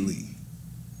immediately,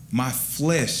 my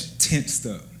flesh tensed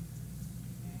up.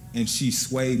 And she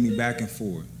swayed me back and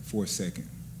forth for a second.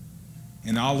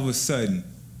 And all of a sudden,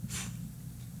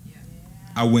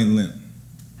 I went limp.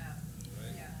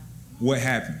 What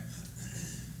happened?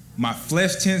 My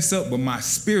flesh tensed up, but my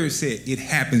spirit said, it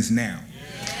happens now.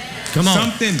 Come on.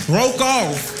 Something broke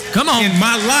off in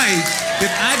my life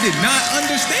that I did not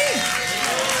understand.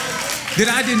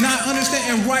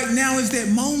 And right now is that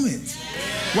moment.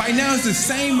 Right now is the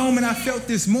same moment I felt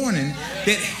this morning,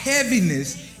 that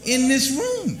heaviness in this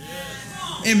room.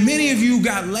 And many of you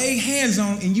got laid hands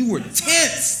on and you were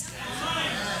tense.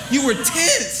 You were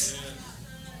tense.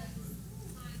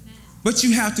 But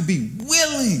you have to be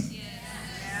willing.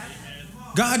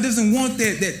 God doesn't want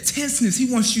that tenseness.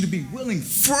 He wants you to be willing,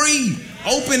 free,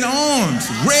 open arms,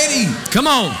 ready. Come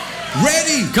on.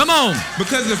 Ready. Come on.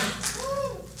 Because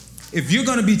if you're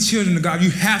going to be children of God,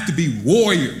 you have to be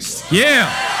warriors. Yeah.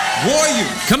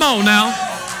 Warriors. Come on now.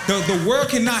 The world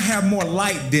cannot have more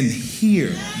light than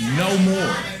here. No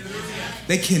more.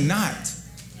 They cannot.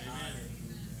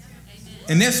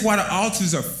 And that's why the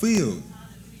altars are filled.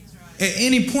 At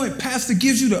any point, pastor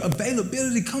gives you the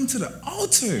availability to come to the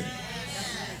altar.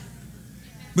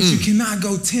 But you cannot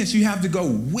go tense. You have to go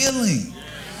willing.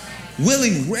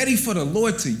 Willing, ready for the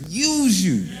Lord to use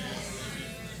you.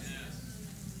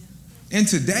 And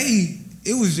today,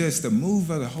 it was just a move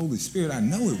of the Holy Spirit. I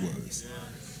know it was.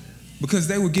 Because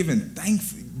they were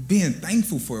being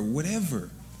thankful for whatever.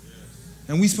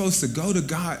 And we're supposed to go to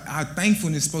God. Our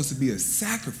thankfulness is supposed to be a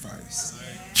sacrifice.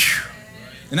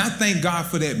 And I thank God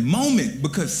for that moment,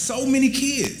 because so many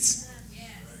kids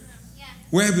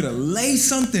were able to lay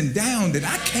something down that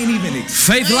I can't even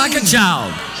explain. Faith like a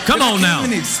child. Come on now. I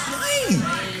can't even explain.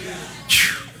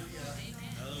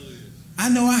 I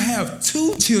know I have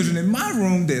 2 children in my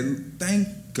room that thank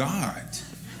God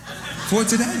for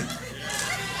today.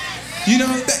 You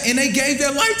know, and they gave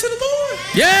their life to the Lord.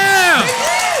 Yeah. They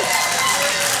did.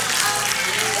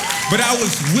 But I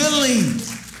was willing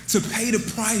to pay the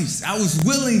price. I was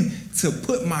willing to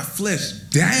put my flesh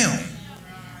down.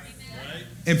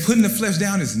 And putting the flesh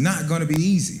down is not going to be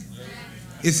easy.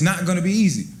 It's not going to be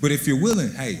easy. But if you're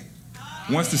willing, hey,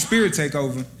 once the Spirit take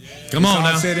over, come on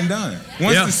now. All said and done.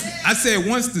 I said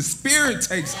once the Spirit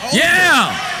takes over,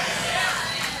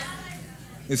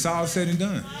 it's all said and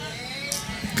done.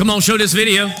 Come on, show this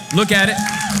video. Look at it.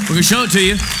 We're going to show it to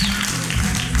you.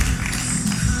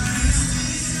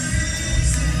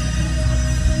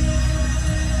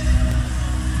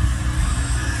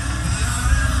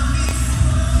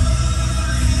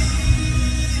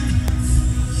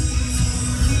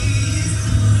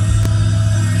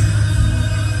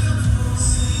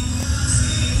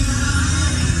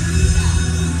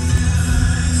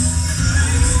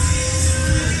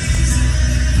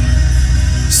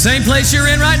 Same place you're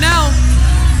in right now.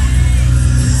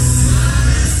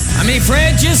 I mean,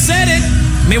 Fred just said it.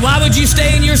 I mean, why would you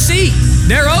stay in your seat?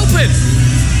 They're open.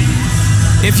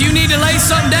 If you need to lay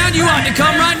something down, you ought to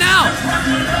come right now.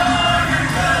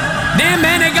 Then,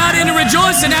 man, they got into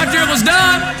rejoicing after it was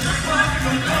done.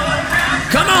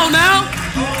 Come on now.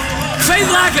 Faith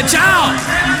like a child.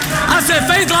 I said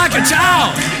faith like a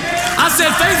child. I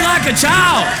said faith like a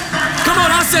child. Come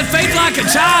on, I said faith like a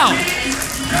child.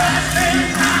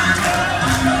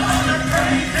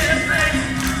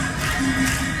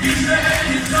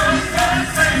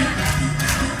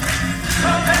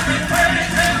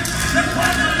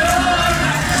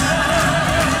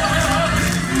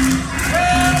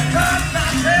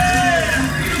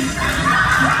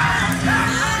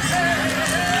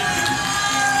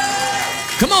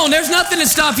 Come on, there's nothing to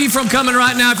stop you from coming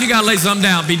right now. If you got to lay something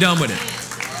down, be done with it.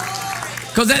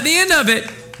 Because at the end of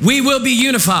it, we will be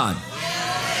unified.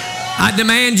 I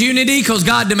demand unity because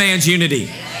God demands unity.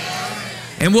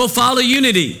 And we'll follow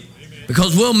unity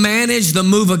because we'll manage the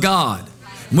move of God.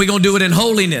 We're going to do it in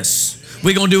holiness.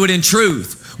 We're going to do it in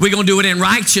truth. We're going to do it in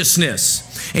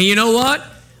righteousness. And you know what?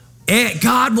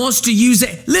 God wants to use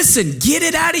it. Listen, get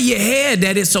it out of your head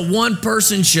that it's a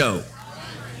one-person show.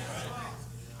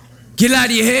 Get it out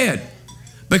of your head.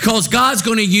 Because God's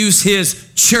going to use his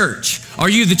church. Are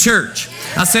you the church?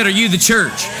 I said, are you the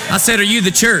church? I said, are you the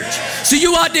church? So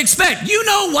you ought to expect. You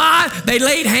know why they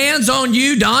laid hands on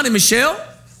you, Don and Michelle?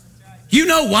 You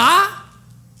know why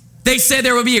they said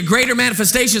there will be a greater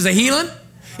manifestations of healing?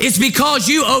 It's because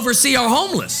you oversee our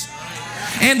homeless.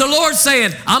 And the Lord's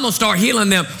saying, I'm going to start healing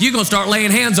them. You're going to start laying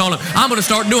hands on them. I'm going to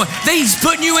start doing. He's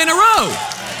putting you in a row.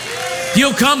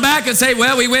 You'll come back and say,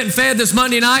 well, we went and fed this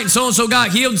Monday night and so-and-so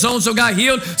got healed, and so-and-so got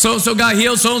healed, so-and-so got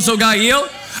healed, so-and-so got healed.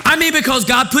 I mean, because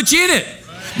God put you in it.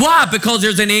 Why? Because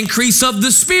there's an increase of the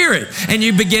Spirit, and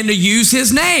you begin to use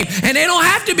his name. And they don't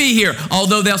have to be here,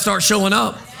 although they'll start showing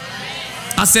up.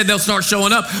 I said they'll start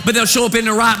showing up, but they'll show up in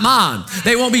the right mind.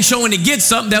 They won't be showing to get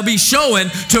something. They'll be showing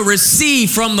to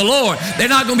receive from the Lord. They're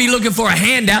not going to be looking for a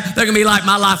handout. They're going to be like,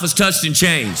 my life was touched and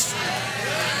changed.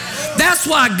 That's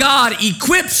why God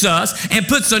equips us and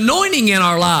puts anointing in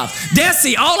our life.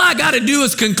 Desi, all I got to do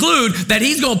is conclude that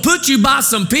he's going to put you by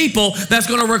some people that's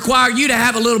going to require you to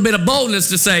have a little bit of boldness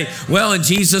to say, well, in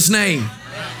Jesus' name.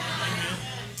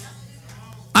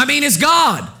 I mean, it's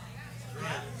God.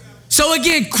 So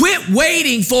again, quit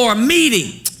waiting for a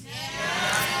meeting.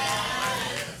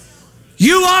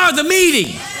 You are the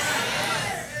meeting.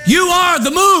 You are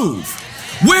the move.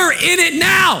 We're in it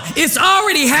now. It's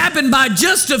already happened by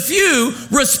just a few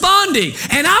responding.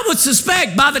 And I would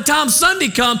suspect by the time Sunday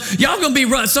comes,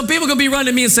 some people are going to be running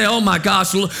to me and say, oh my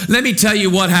gosh, let me tell you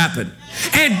what happened.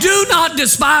 And do not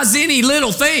despise any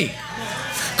little thing.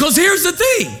 Because here's the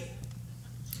thing.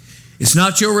 It's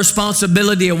not your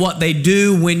responsibility of what they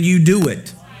do when you do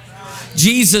it.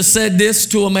 Jesus said this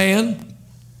to a man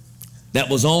that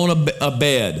was on a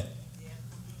bed.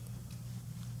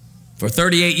 For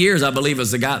 38 years, I believe, it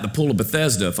was the guy at the pool of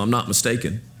Bethesda, if I'm not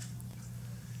mistaken.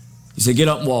 He said, get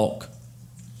up and walk.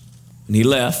 And he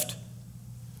left.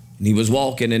 And he was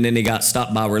walking, and then he got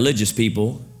stopped by religious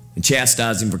people and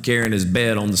chastised him for carrying his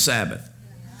bed on the Sabbath.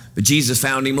 But Jesus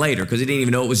found him later because he didn't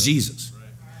even know it was Jesus.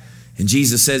 And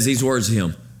Jesus says these words to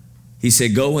him. He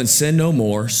said, go and sin no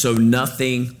more, so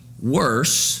nothing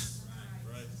worse.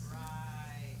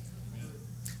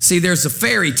 See, there's a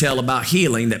fairy tale about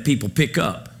healing that people pick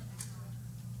up.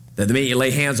 That the minute you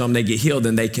lay hands on them, they get healed,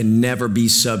 and they can never be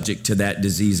subject to that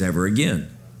disease ever again.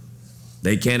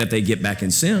 They can if they get back in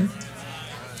sin.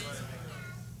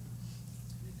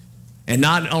 And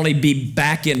not only be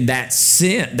back in that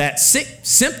sin, that sick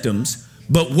symptoms,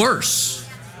 but worse.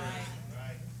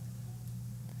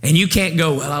 And you can't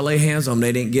go, well, I lay hands on them,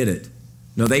 they didn't get it.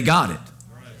 No, they got it.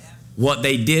 What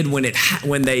they did when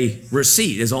they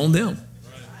received is on them.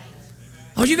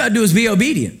 All you got to do is be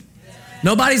obedient.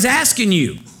 Nobody's asking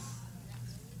you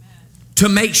to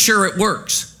make sure it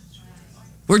works.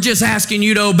 We're just asking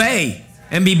you to obey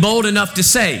and be bold enough to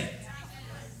say,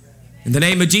 in the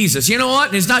name of Jesus. You know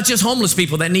what? It's not just homeless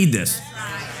people that need this.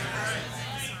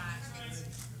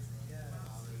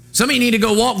 Some of you need to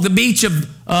go walk the beach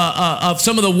of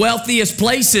some of the wealthiest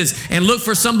places and look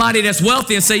for somebody that's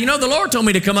wealthy and say, you know, the Lord told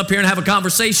me to come up here and have a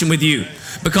conversation with you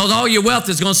because all your wealth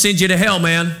is going to send you to hell,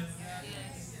 man.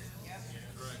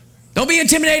 Don't be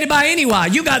intimidated by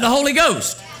anyone. You got the Holy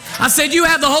Ghost. I said you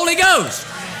have the Holy Ghost.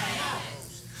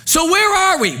 So where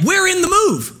are we? We're in the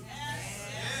move.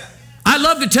 I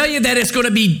love to tell you that it's going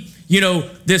to be,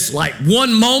 this like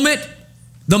one moment.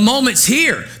 The moment's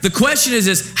here. The question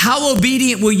is how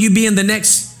obedient will you be in the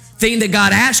next thing that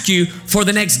God asked you for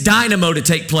the next dynamo to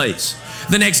take place?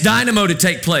 The next dynamo to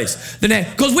take place.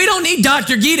 Because we don't need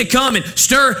Dr. Gee to come and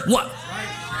stir what.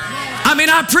 I mean,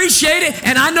 I appreciate it,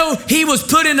 and I know he was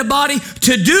put in the body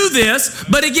to do this,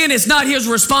 but again, it's not his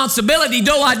responsibility,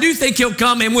 though I do think he'll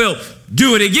come and we'll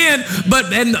do it again.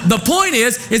 And the point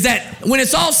is that when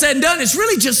it's all said and done, it's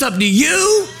really just up to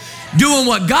you doing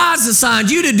what God's assigned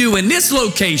you to do in this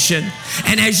location.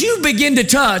 And as you begin to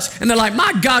touch, and they're like,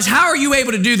 my gosh, how are you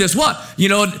able to do this? What?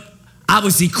 I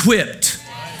was equipped.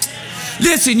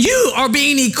 Listen, you are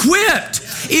being equipped.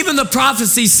 Even the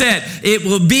prophecy said it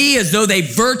will be as though they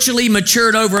virtually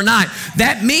matured overnight.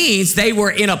 That means they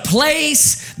were in a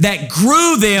place that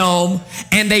grew them,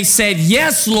 and they said,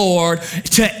 yes, Lord,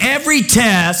 to every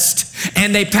test,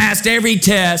 and they passed every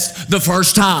test the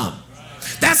first time.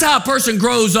 That's how a person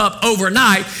grows up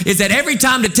overnight, is that every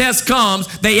time the test comes,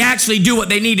 they actually do what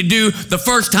they need to do the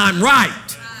first time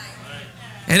right.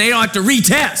 And they don't have to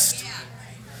retest.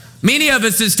 Many of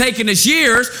us it's taken us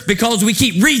years because we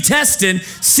keep retesting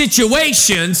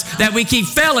situations that we keep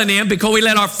failing in because we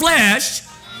let our flesh.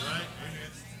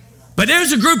 But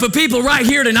there's a group of people right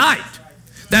here tonight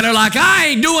that are like, I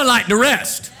ain't doing like the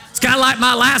rest. It's kind of like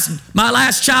my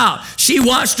last child. She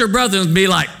watched her brother and be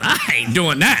like, I ain't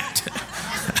doing that.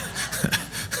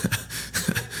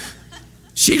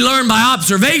 She learned by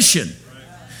observation.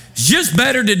 It's just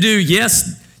better to do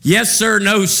yes sir,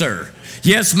 no sir.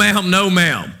 Yes ma'am, no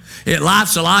ma'am.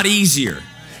 Life's a lot easier.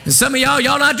 And some of y'all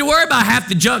don't have to worry about half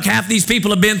the junk half these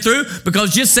people have been through,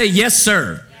 because just say yes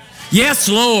sir. Yes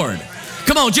Lord.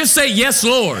 Come on, just say yes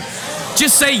Lord.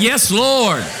 Just say yes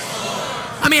Lord.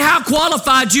 I mean, how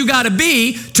qualified you got to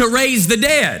be to raise the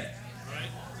dead?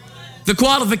 The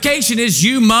qualification is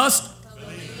you must,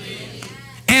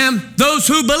 and those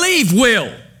who believe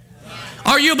will.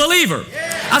 Are you a believer?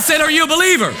 I said, are you a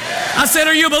believer? I said,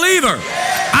 are you a believer?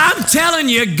 I'm telling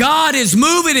you, God is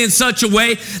moving in such a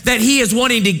way that He is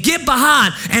wanting to get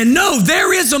behind and know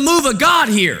there is a move of God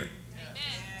here.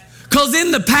 Because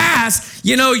in the past,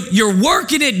 you're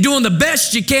working it, doing the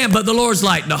best you can, but the Lord's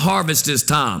like, the harvest is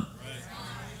time.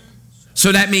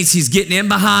 So that means He's getting in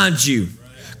behind you,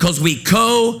 because we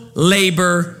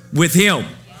co-labor with Him.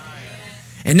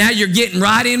 And now you're getting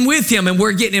right in with Him, and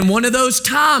we're getting in one of those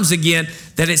times again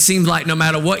that it seems like no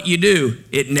matter what you do,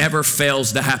 it never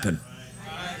fails to happen.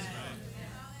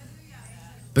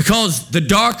 Because the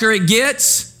darker it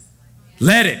gets,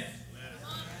 let it.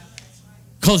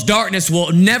 Because darkness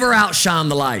will never outshine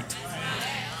the light.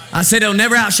 I said it'll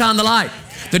never outshine the light.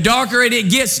 The darker it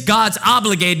gets, God's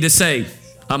obligated to say,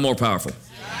 I'm more powerful.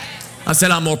 I said,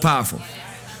 I'm more powerful.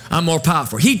 I'm more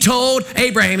powerful. He told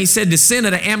Abraham, he said, the sin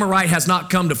of the Amorite has not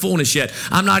come to fullness yet.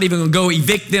 I'm not even going to go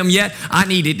evict them yet. I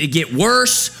need it to get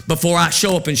worse before I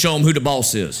show up and show them who the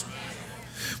boss is.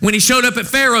 When he showed up at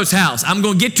Pharaoh's house, I'm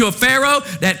going to get to a Pharaoh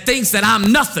that thinks that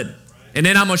I'm nothing, and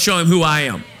then I'm going to show him who I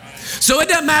am. So it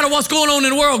doesn't matter what's going on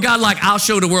in the world. God, I'll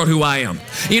show the world who I am.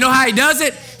 You know how He does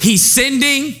it? He's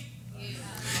sending.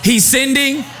 He's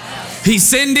sending. He's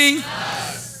sending.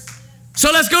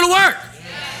 So let's go to work.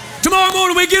 Tomorrow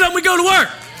morning we get up and we go to work.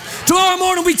 Tomorrow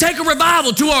morning we take a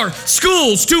revival to our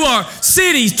schools, to our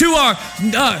cities, to our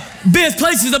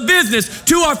places of business,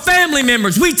 to our family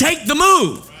members. We take the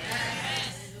move.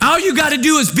 All you got to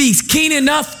do is be keen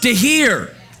enough to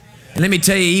hear. And let me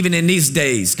tell you, even in these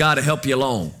days, God will help you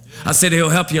along. I said He'll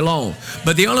help you along.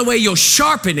 But the only way you'll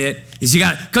sharpen it is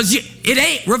because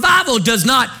revival does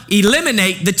not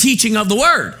eliminate the teaching of the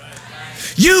Word.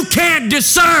 You can't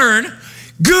discern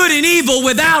good and evil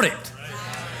without it.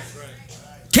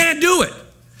 Can't do it.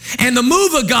 And the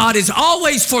move of God is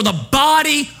always for the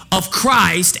body of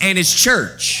Christ and His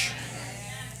church.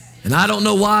 And I don't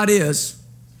know why it is,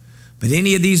 but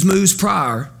any of these moves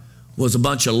prior was a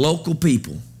bunch of local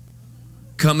people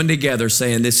coming together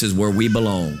saying this is where we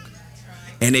belong.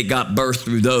 And it got birthed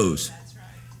through those.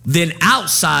 Then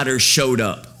outsiders showed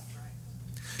up.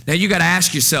 Now you got to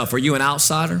ask yourself, are you an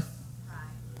outsider?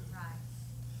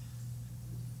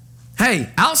 Hey,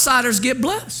 outsiders get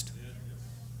blessed.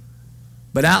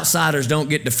 But outsiders don't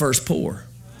get the first pour.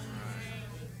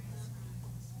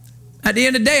 At the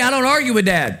end of the day, I don't argue with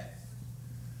Dad.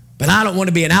 But I don't want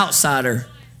to be an outsider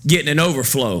getting an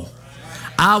overflow.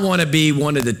 I want to be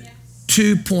one of the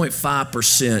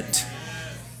 2.5%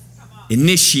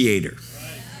 initiator.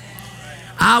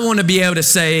 I want to be able to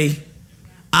say,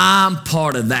 I'm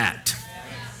part of that.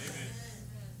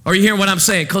 Are you hearing what I'm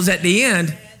saying? Because at the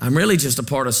end, I'm really just a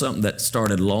part of something that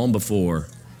started long before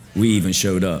we even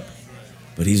showed up.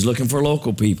 But He's looking for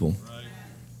local people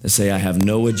that say, I have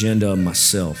no agenda of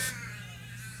myself.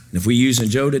 And if we're using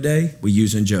Joe today, we're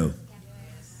using Joe.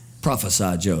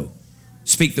 Prophesy, Joe.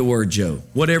 Speak the word, Joe.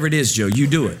 Whatever it is, Joe, you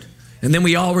do it. And then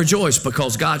we all rejoice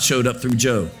because God showed up through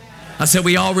Joe. I said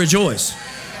we all rejoice.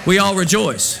 We all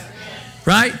rejoice.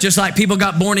 Right? Just like people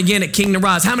got born again at Kingdom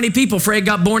Rise. How many people, Fred,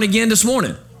 got born again this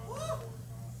morning?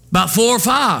 About 4 or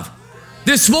 5.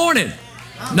 This morning.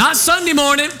 Not Sunday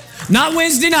morning, not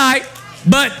Wednesday night,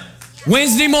 but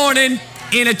Wednesday morning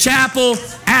in a chapel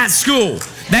at school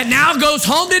that now goes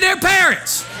home to their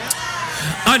parents.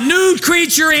 A new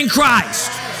creature in Christ.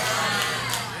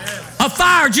 A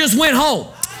fire just went home.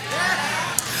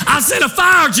 I said a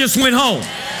fire just went home.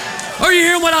 Are you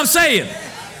hearing what I'm saying?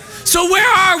 So where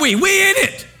are we? We in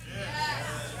it.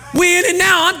 We in it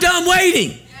now. I'm done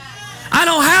waiting. I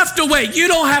don't have to wait. You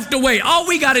don't have to wait. All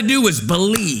we got to do is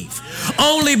believe.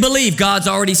 Only believe. God's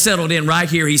already settled in right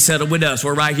here. He settled with us.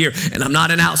 We're right here. And I'm not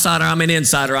an outsider. I'm an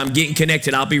insider. I'm getting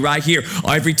connected. I'll be right here.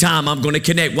 Every time I'm going to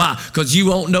connect. Why? Because you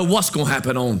won't know what's going to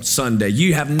happen on Sunday.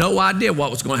 You have no idea what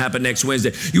was going to happen next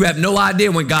Wednesday. You have no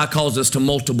idea when God calls us to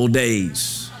multiple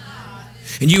days.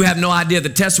 And you have no idea the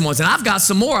testimonies. And I've got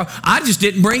some more. I just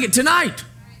didn't bring it tonight.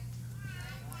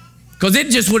 Because it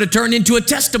just would have turned into a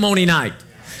testimony night.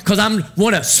 Because I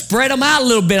want to spread them out a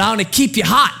little bit. I want to keep you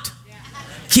hot.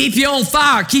 Keep you on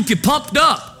fire. Keep you pumped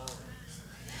up.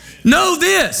 Know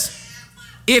this.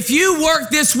 If you work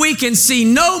this week and see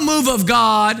no move of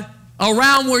God,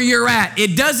 around where you're at,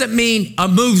 it doesn't mean a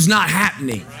move's not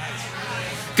happening.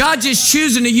 God just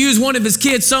choosing to use one of his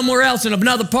kids somewhere else in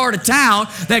another part of town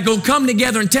that will come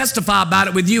together and testify about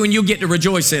it with you, and you'll get to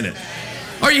rejoice in it.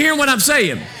 Are you hearing what I'm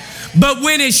saying? But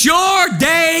when it's your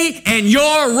day and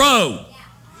your road,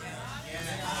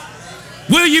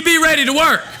 will you be ready to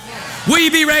work? Will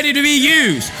you be ready to be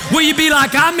used? Will you be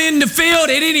like, I'm in the field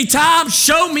at any time?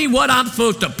 Show me what I'm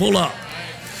supposed to pull up.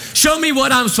 Show me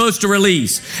what I'm supposed to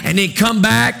release. And then come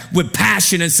back with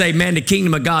passion and say, man, the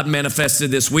kingdom of God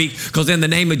manifested this week, because in the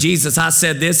name of Jesus, I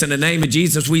said this. In the name of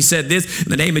Jesus, we said this. In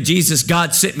the name of Jesus,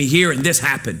 God sent me here, and this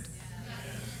happened.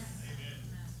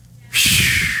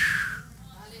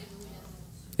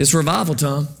 It's revival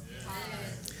time.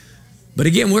 But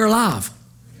again, we're alive.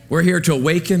 We're here to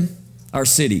awaken our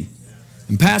city.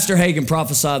 And Pastor Hagin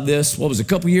prophesied this, what was it, a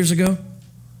couple years ago?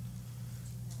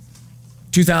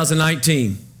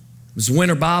 2019. It was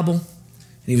Winter Bible, and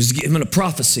he was giving a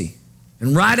prophecy.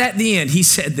 And right at the end, he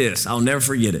said this. I'll never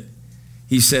forget it.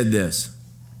 He said this.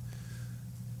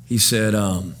 He said,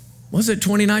 was it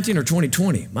 2019 or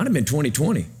 2020? Might have been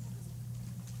 2020.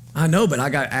 I know, but I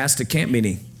got asked to camp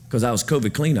meeting because I was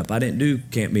COVID cleanup. I didn't do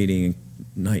camp meeting in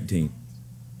 19.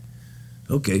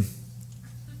 Okay.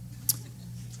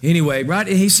 Anyway, right,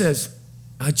 he says,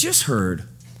 I just heard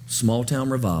small town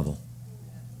revival.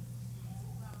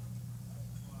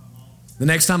 The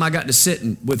next time I got to sit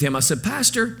with him, I said,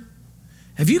 Pastor,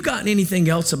 have you gotten anything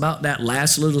else about that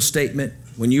last little statement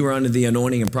when you were under the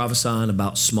anointing and prophesying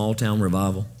about small town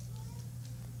revival?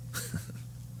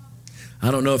 I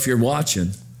don't know if you're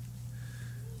watching,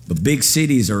 but big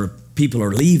cities people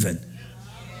are leaving.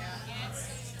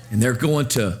 And they're going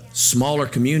to smaller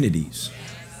communities.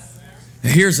 Now,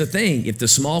 here's the thing. If the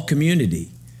small community,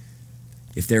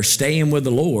 if they're staying with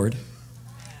the Lord,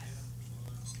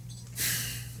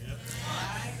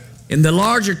 in the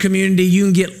larger community,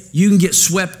 you can get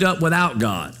swept up without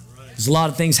God. There's a lot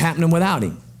of things happening without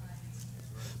him.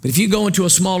 But if you go into a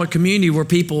smaller community where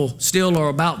people still are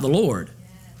about the Lord,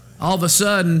 all of a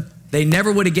sudden, they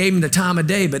never would have gave him the time of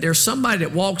day, but there's somebody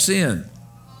that walks in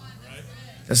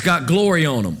that's got glory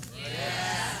on them.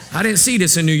 I didn't see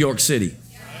this in New York City.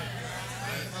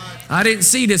 I didn't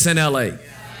see this in LA.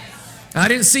 I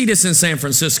didn't see this in San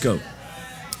Francisco.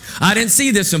 I didn't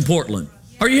see this in Portland.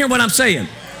 Are you hearing what I'm saying?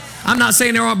 I'm not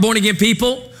saying there aren't born again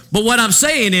people, but what I'm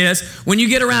saying is when you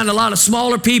get around a lot of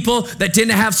smaller people that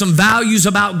tend to have some values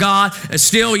about God and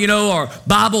still, are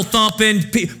Bible thumping,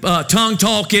 tongue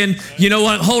talking,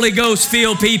 Holy Ghost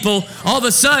filled people, all of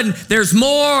a sudden there's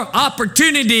more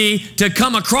opportunity to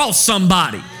come across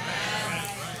somebody.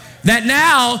 That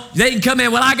now they can come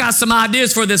in, well, I got some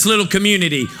ideas for this little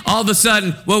community. All of a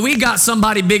sudden, well, we got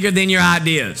somebody bigger than your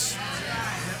ideas.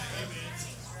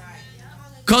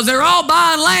 Because they're all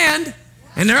buying land,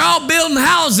 and they're all building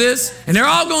houses, and they're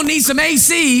all going to need some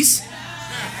ACs.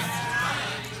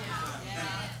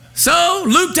 So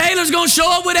Luke Taylor's going to show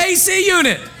up with an AC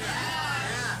unit.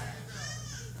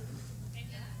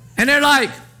 And they're like,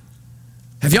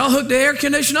 have y'all hooked the air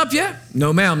conditioner up yet?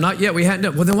 No, ma'am, not yet. We hadn't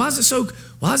done. Well, then why does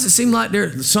it seem like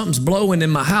something's blowing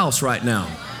in my house right now?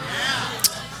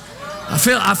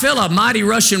 I feel a mighty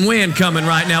rushing wind coming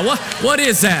right now. What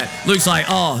is that? Luke's like,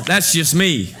 oh, that's just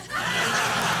me.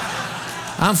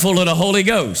 I'm full of the Holy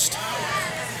Ghost.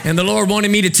 And the Lord wanted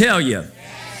me to tell you.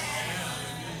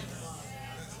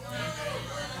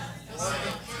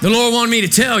 The Lord wanted me to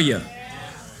tell you.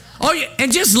 Oh, yeah,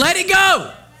 and just let it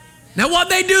go. Now what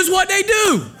they do is what they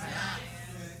do.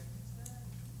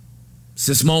 It's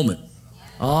this moment.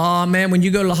 Oh, man, when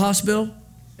you go to the hospital,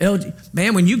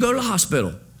 when you go to the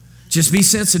hospital, just be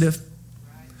sensitive.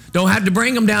 Don't have to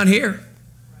bring them down here.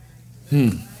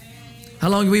 How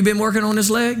long have we been working on this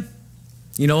leg?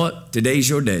 You know what? Today's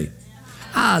your day.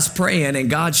 I was praying and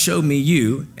God showed me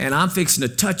you, and I'm fixing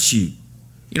to touch you.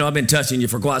 I've been touching you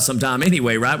for quite some time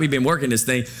anyway, right? We've been working this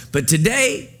thing. But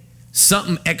today,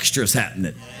 something extra's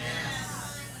happening.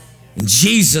 In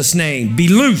Jesus' name, be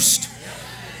loosed.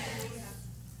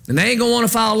 And they ain't going to want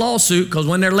to file a lawsuit because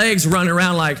when their legs are running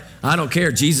around like, I don't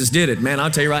care, Jesus did it. Man,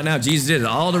 I'll tell you right now, Jesus did it.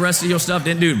 All the rest of your stuff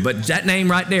didn't do it. But that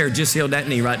name right there just healed that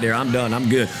knee right there. I'm done. I'm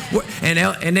good.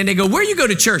 And then they go, where you go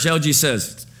to church? LG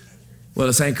says, well,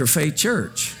 it's Anchor Faith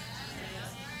Church.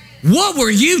 What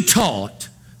were you taught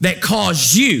that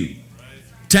caused you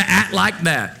to act like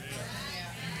that?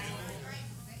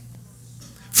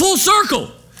 Full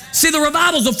circle. See, the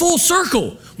revival's a full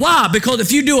circle. Why? Because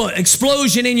if you do an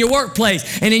explosion in your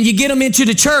workplace and then you get them into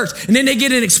the church and then they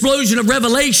get an explosion of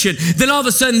revelation, then all of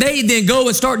a sudden they then go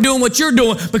and start doing what you're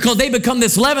doing because they become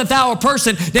this 11th hour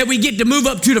person that we get to move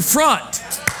up to the front.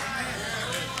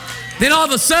 Then all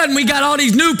of a sudden, we got all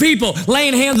these new people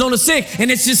laying hands on the sick, and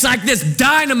it's just like this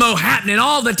dynamo happening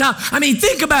all the time. I mean,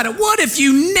 think about it. What if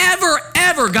you never,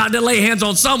 ever got to lay hands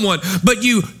on someone, but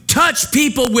you touch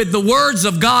people with the words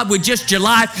of God with just your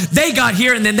life? They got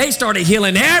here, and then they started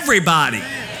healing everybody.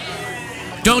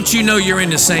 Don't you know you're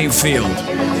in the same field?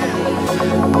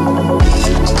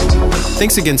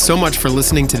 Thanks again so much for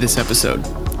listening to this episode.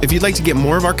 If you'd like to get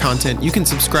more of our content, you can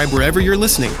subscribe wherever you're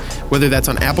listening, whether that's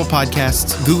on Apple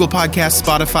Podcasts, Google Podcasts,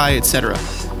 Spotify, etc.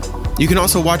 You can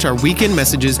also watch our weekend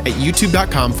messages at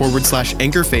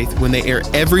youtube.com/anchorfaith when they air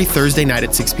every Thursday night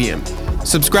at 6 p.m.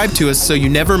 Subscribe to us so you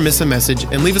never miss a message,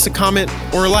 and leave us a comment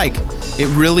or a like. It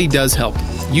really does help.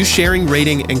 You sharing,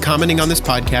 rating, and commenting on this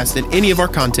podcast and any of our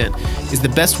content is the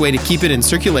best way to keep it in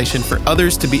circulation for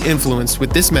others to be influenced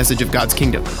with this message of God's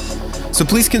kingdom. So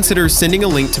please consider sending a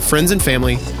link to friends and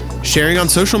family, sharing on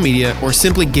social media, or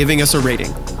simply giving us a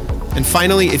rating. And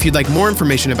finally, if you'd like more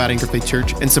information about Anchor Faith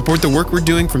Church and support the work we're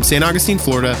doing from St. Augustine,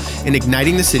 Florida, in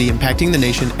igniting the city, impacting the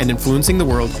nation, and influencing the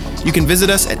world, you can visit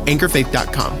us at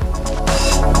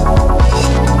anchorfaith.com.